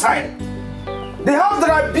outside. The house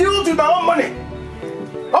that I built with my own money.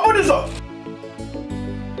 Open this door!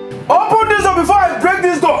 Open this door before I break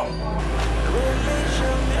this door!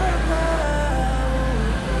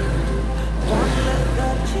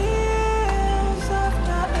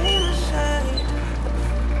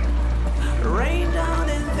 Rain down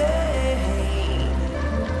in vain.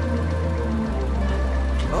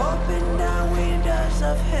 Open down windows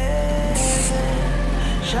of heaven.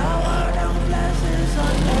 Shower down blessings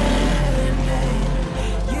on heaven.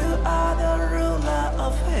 You are the ruler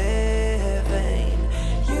of heaven.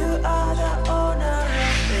 You are the owner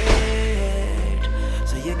of it.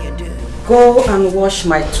 So you can do. Go and wash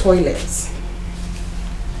my toilets.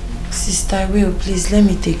 Sister Will, please let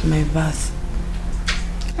me take my bath.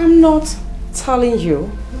 I'm not telling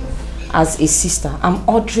you as a sister. I'm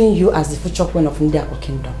ordering you as the future queen of Ndiako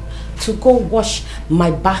Kingdom to go wash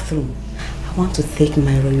my bathroom. I want to take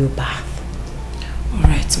my royal bath.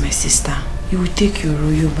 Alright, my sister. You will take your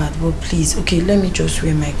royal bath, but please, okay, let me just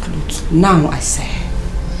wear my clothes. Now I say.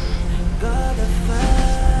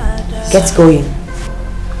 Get going.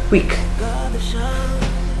 Quick.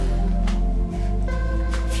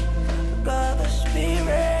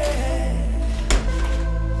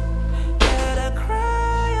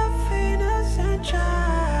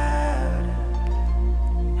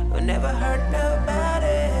 Never hurt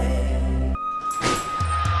nobody.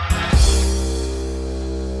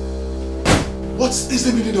 What is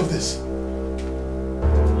the meaning of this?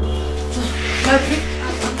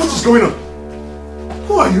 What is going on?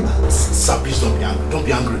 Who are you? Sir, please don't be angry. Don't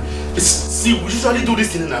be angry. See, we usually do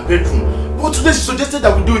this thing in our bedroom. But today she suggested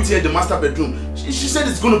that we do it here in the master bedroom. She said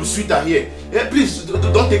it's going to be sweeter here. Yeah, please,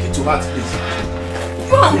 don't take it to heart, please.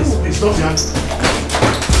 Please, don't be angry.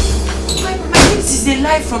 This is a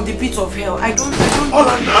lie from the pit of hell. I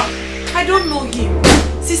don't know him.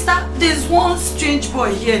 Sister, there's one strange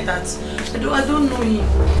boy here that I don't know him.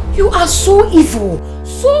 You are so evil.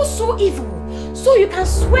 So evil. So you can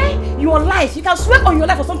swear your life. You can swear on your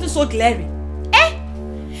life for something so glaring. Eh?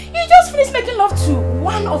 You just finished making love to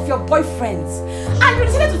one of your boyfriends and you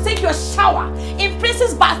decided to take your shower in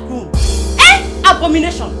Prince's bathroom. Eh?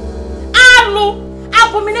 Abomination.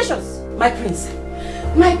 Abominations. My prince.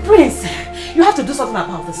 You have to do something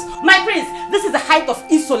about this. My prince, this is the height of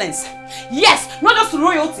insolence. Yes, not just to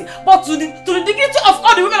royalty, but to the dignity of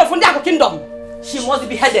all the women of Ndiako Kingdom. She must be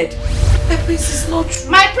beheaded. My prince, is not true.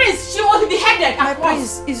 My prince, she must be beheaded. My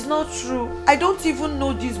prince, is not true. I don't even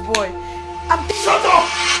know this boy. Shut up!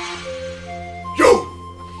 You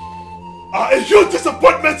are a huge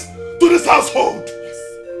disappointment to this household. Yes.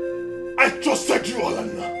 I trusted you,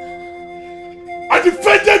 Olanna. I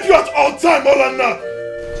defended you at all time, Olanna.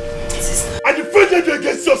 Sister. I defended you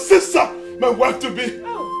against your sister, my wife-to-be,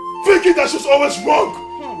 thinking that she's always wrong.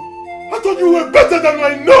 I thought you were better than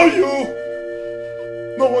I know you.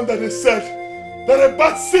 No wonder they said that a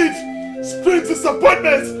bad seed springs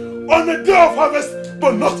disappointment on the day of harvest,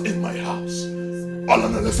 but not in my house.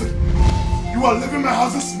 Olanna, listen. You are leaving my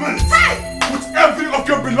house this minute with every of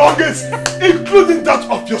your belongings, including that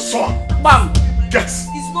of your son. Bam! Get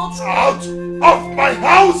It's not true. out of my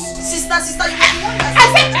house! Sister, you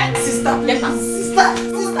Sister,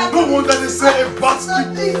 no wonder they say a bad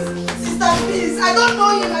seed. Sister, please. I don't know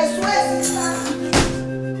him, I swear, sister.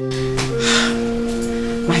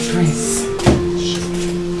 My prince.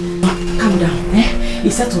 Calm down, eh?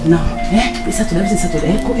 It's settled now, eh? It's settled, everything's settled,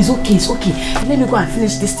 eh? It's okay. Let me go and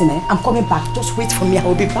finish this thing, eh? I'm coming back. Just wait for me, I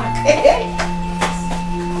will be back.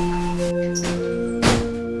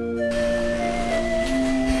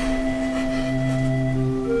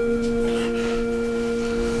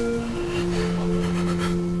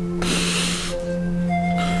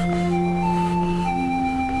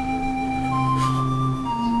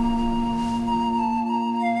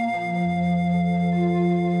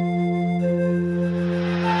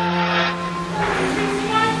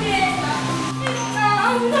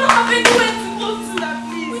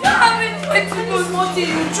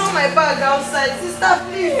 outside. Sister,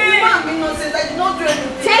 please. You can't be nonsense. I did not do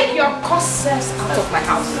anything. Take your corsets out of my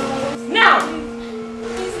house. Now.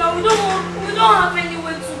 Please, now we don't have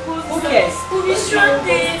anywhere to go. Who cares? We'll be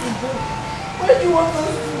stranded. Where do you want us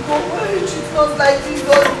to go? Why are you treating us like this,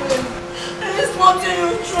 Godwin? Every small thing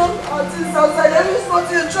you throw our things outside. Every small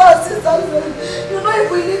thing you throw our things outside. You know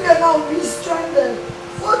if we leave here now, we'll be stranded.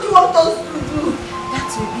 What do you want us to do? That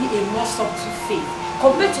will be a more subtle faith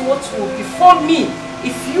compared to what will befall me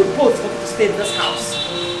if you both want to stay in this house.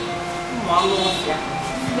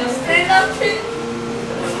 Just stay nothing.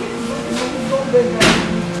 Don't beg her.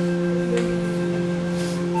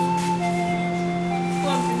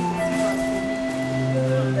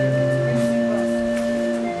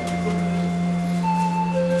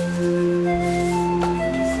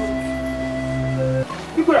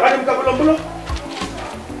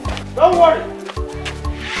 Don't worry.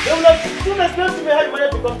 They will soon explain to me how you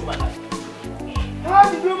managed to come to my life. How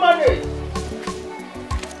did you manage?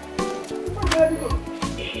 Where did you go?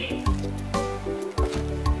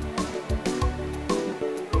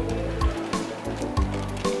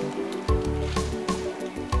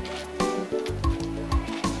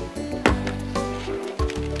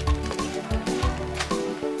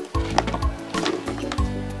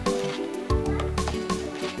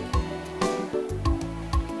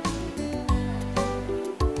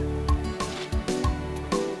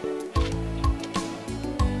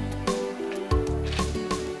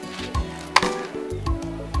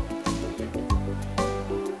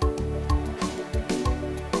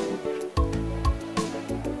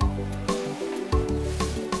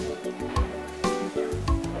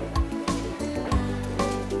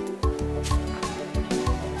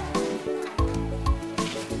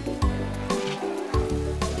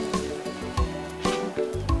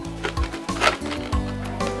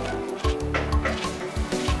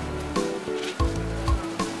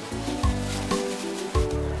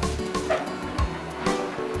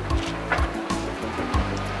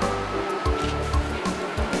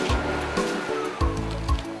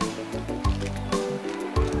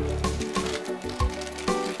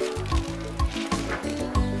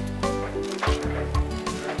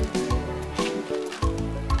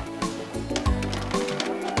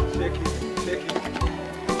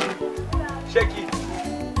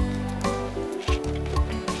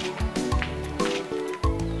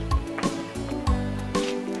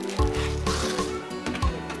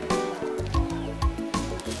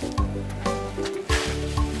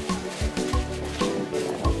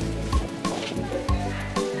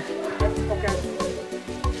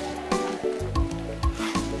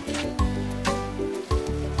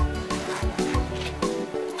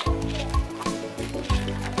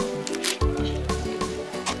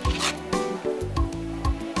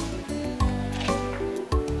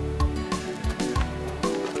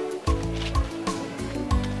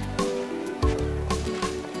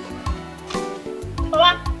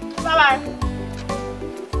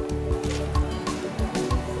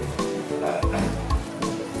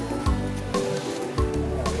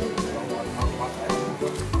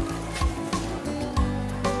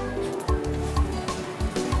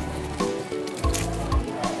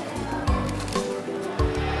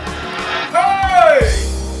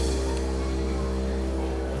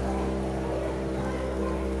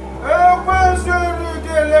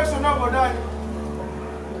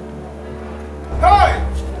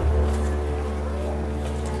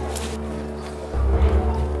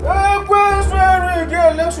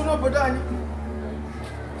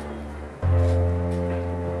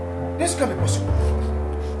 This can't be possible.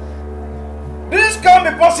 This can't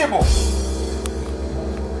be possible.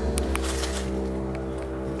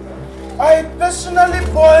 I personally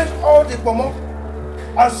boiled all the pomo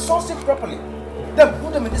and sauced it properly, then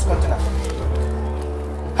put them in this container.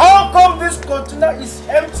 How come this container is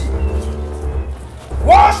empty?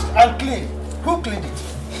 Washed and clean. Who cleaned it?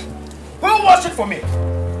 Who washed it for me?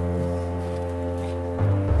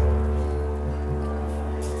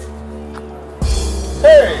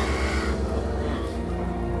 Hey!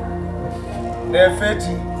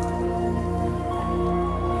 Nefeti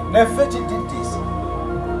did this.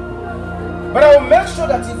 But I will make sure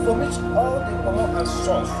that he vomits all the pomo and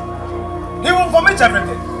sauce. He will vomit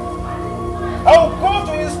everything. I will go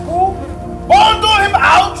to his school, bundle him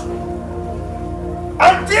out,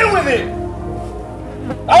 and deal with him.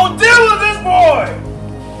 I will deal with this boy.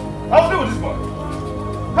 I will deal with this boy.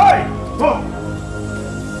 Hey! Go!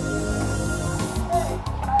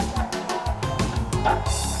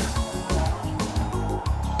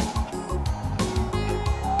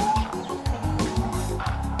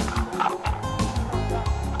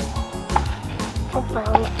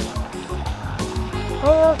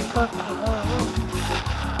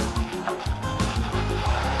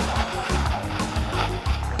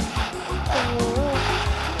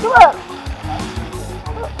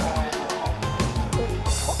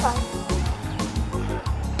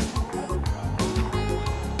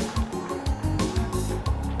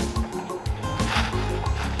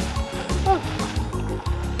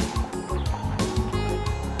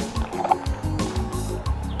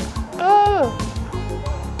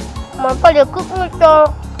 Papa, they cook me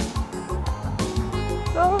so.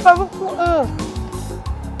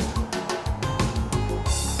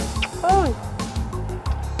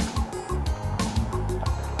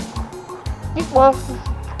 This one.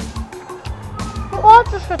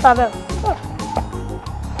 What is it about?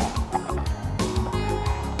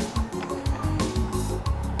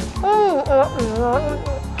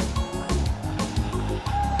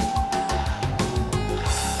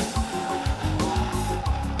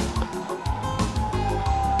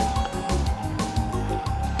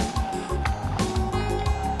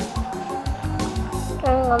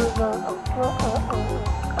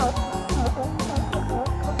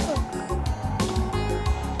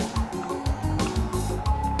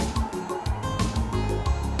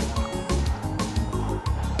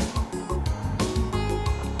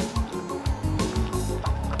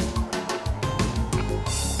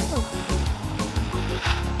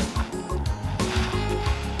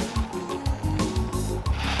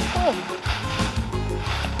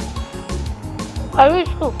 I wish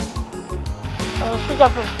so. Sit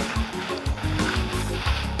up.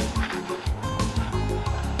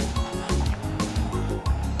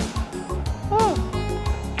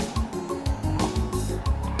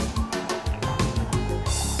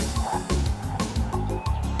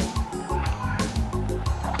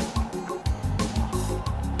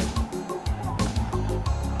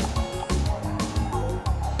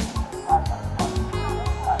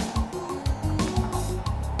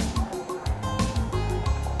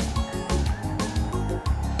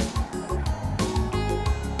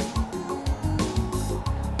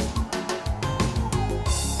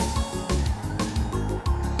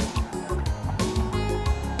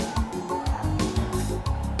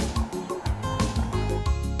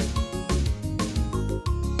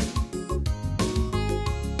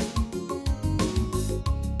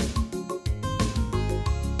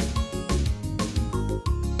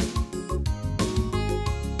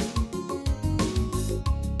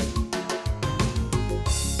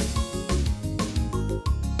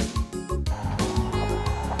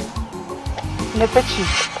 Nefechi.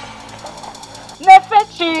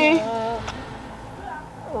 Nefechi!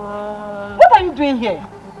 What are you doing here?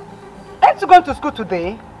 Aren't you going to school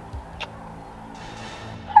today?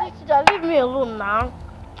 Teacher, leave me alone now.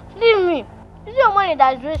 Leave me. This is your money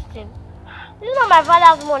that is wasting. This is not my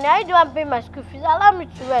father's money. I don't want to pay my school fees. Allow me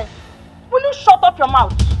to rest. Will you shut up your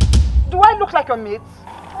mouth? Do I look like your mate?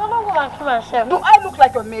 I don't go back to myself. Do I look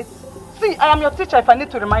like your mate? See, I am your teacher if I need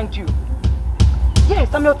to remind you.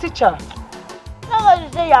 Yes, I'm your teacher. I'm going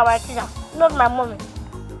to say you are my teacher, not my mommy.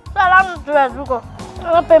 So allow me to rest because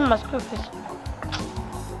I don't pay my school fees.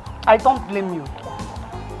 I don't blame you.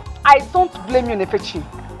 I don't blame you, Nefechi.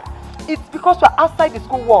 It's because you are outside the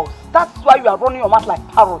school walls. That's why you are running your mouth like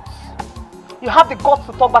parrots. You have the guts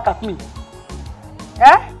to talk back at me.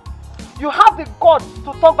 Eh? You have the guts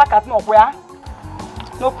to talk back at me or where?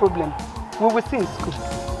 No problem. We will see in school.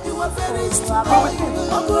 We will see in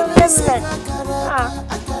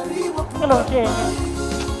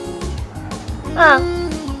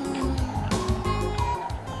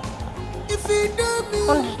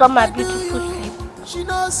Don't disturb my beautiful sleep.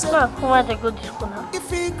 No, I want to go to school now. If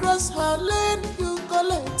he cross her lane, you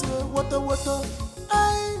collect water.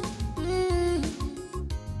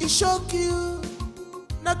 It shock you.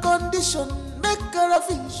 No condition, make her a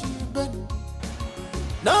fish you bend.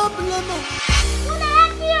 No blame. Should I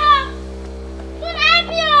help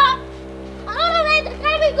you? I don't know where to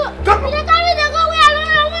carry me go. You carry me to go where I don't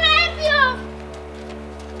know.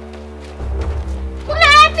 Should I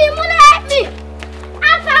help you? Help me.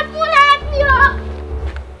 Answer, help you.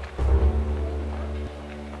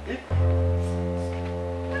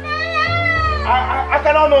 I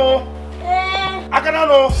cannot know. I cannot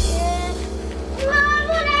know.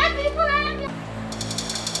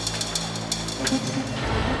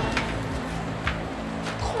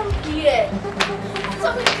 Come here. What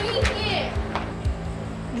are we doing here?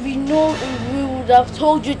 We know we would have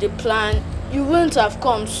told you the plan. You wouldn't have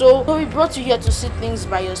come, so we brought you here to see things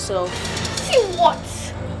by yourself. See what?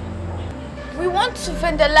 We want to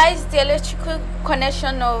vandalize the electrical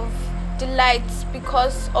connection of the lights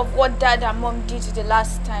because of what Dad and Mom did the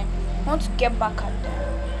last time. We want to get back at them.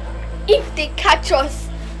 If they catch us,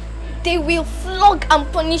 they will flog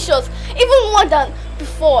and punish us even more than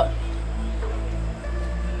before.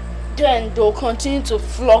 Then they'll continue to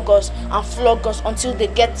flog us until they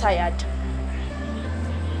get tired.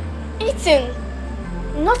 Ethan,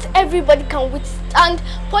 not everybody can withstand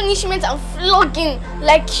punishment and flogging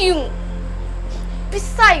like you.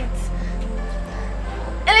 Besides,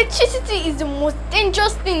 electricity is the most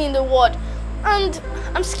dangerous thing in the world, and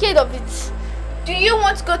I'm scared of it. Do you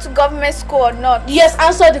want to go to government school or not? Yes,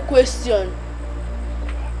 answer the question.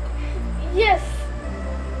 Yes.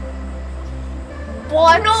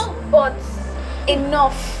 But no, but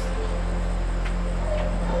enough.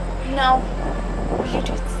 Now, will you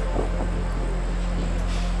do it?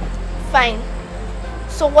 Fine.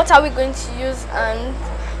 So what are we going to use and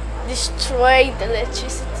destroy the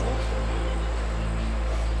electricity?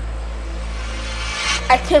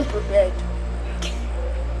 I came prepared.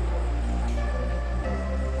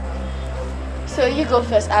 So you go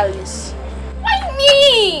first, Alice. Why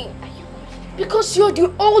me? Because you're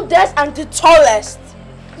the oldest and the tallest.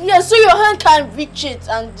 Yeah, so your hand can reach it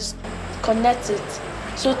and disconnect it.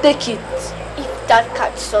 So take it. If that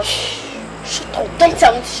catches us. Shut up. Don't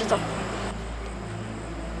tell me to shut up.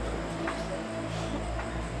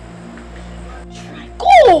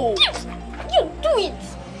 Go! You do it!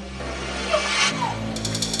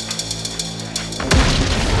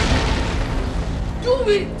 Do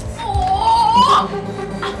it!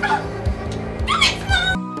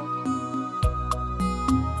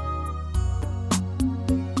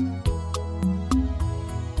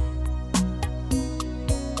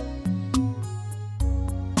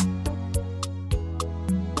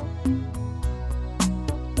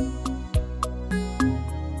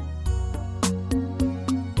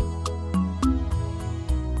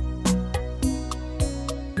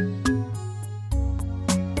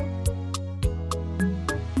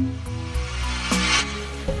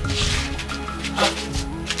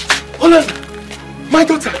 My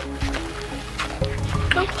daughter!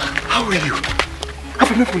 How are you?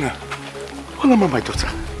 Hold on, my daughter.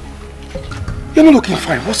 You're not looking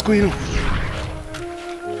fine. What's going on?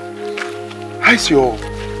 How's your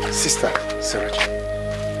sister, Sarah,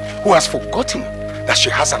 who has forgotten that she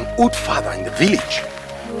has an old father in the village?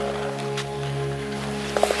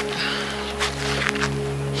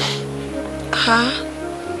 Her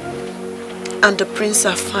and the prince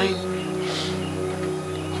are fine.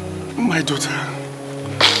 My daughter.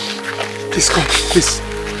 Please come, please.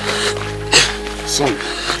 Son.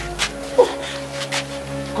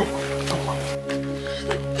 Come.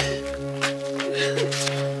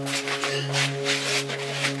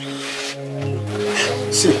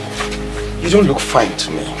 See, you don't look fine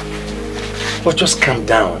to me. But just calm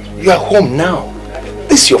down. You are home now.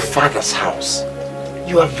 This is your father's house.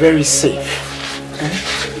 You are very safe.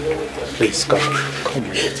 Please, come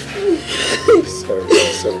here. Sorry.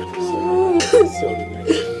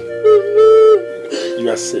 You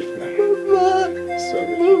are safe now.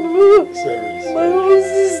 Sorry. My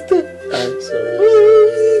sister. I'm sorry.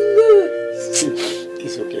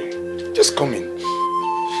 It's okay. Just come in.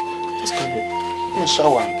 You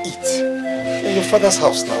shower and eat. You're in your father's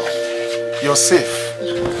house now. You're safe.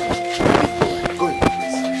 Go in,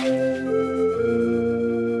 please.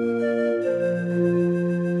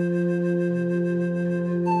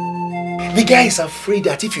 The guy is afraid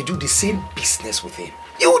that if you do the same business with him,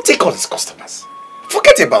 you will take all his customers.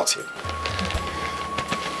 Forget about him.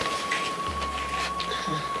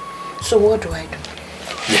 So what do I do?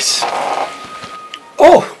 Yes.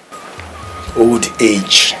 Oh, old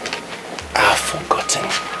age. I've forgotten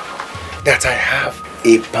that I have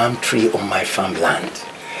a palm tree on my farmland.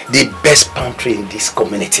 The best palm tree in this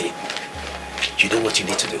community. You know what you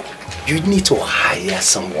need to do? You need to hire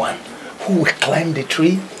someone who will climb the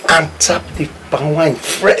tree and tap the palm wine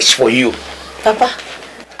fresh for you. Papa,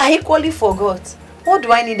 I equally forgot. What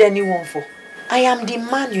do I need anyone for? I am the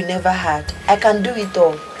man you never had. I can do it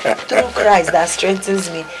all. Through Christ that strengthens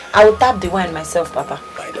me, I will tap the wine myself, Papa.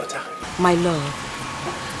 My daughter. My love,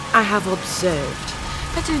 I have observed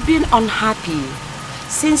that you've been unhappy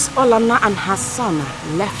since Olana and her son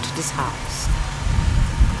left this house.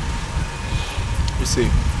 You see,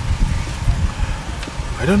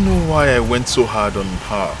 I don't know why I went so hard on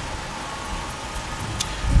her.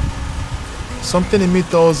 Something in me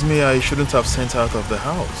tells me I shouldn't have sent her out of the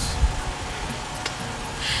house.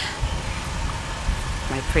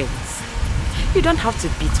 My prince, you don't have to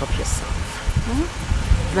beat up yourself.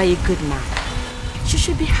 You are a good man. You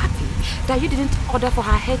should be happy that you didn't order for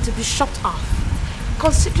her head to be chopped off,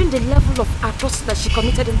 considering the level of atrocity that she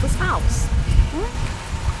committed in this house.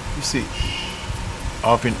 You see,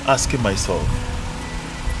 I've been asking myself,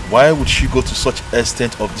 why would she go to such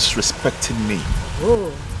extent of disrespecting me?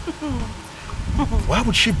 Oh. Why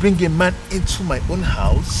would she bring a man into my own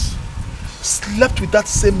house, slept with that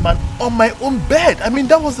same man on my own bed? I mean,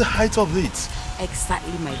 that was the height of it.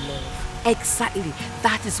 Exactly, my love. Exactly.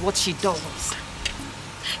 That is what she does.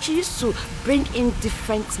 She used to bring in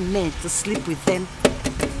different men to sleep with them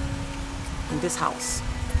in this house.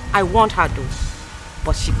 I warned her though,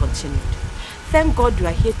 but she continued. thank God you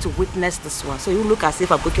are here to witness this one. So you look as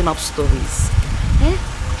if I'm cooking up stories.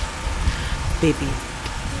 Baby,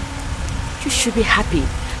 you should be happy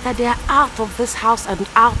that they are out of this house and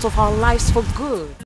out of our lives for good.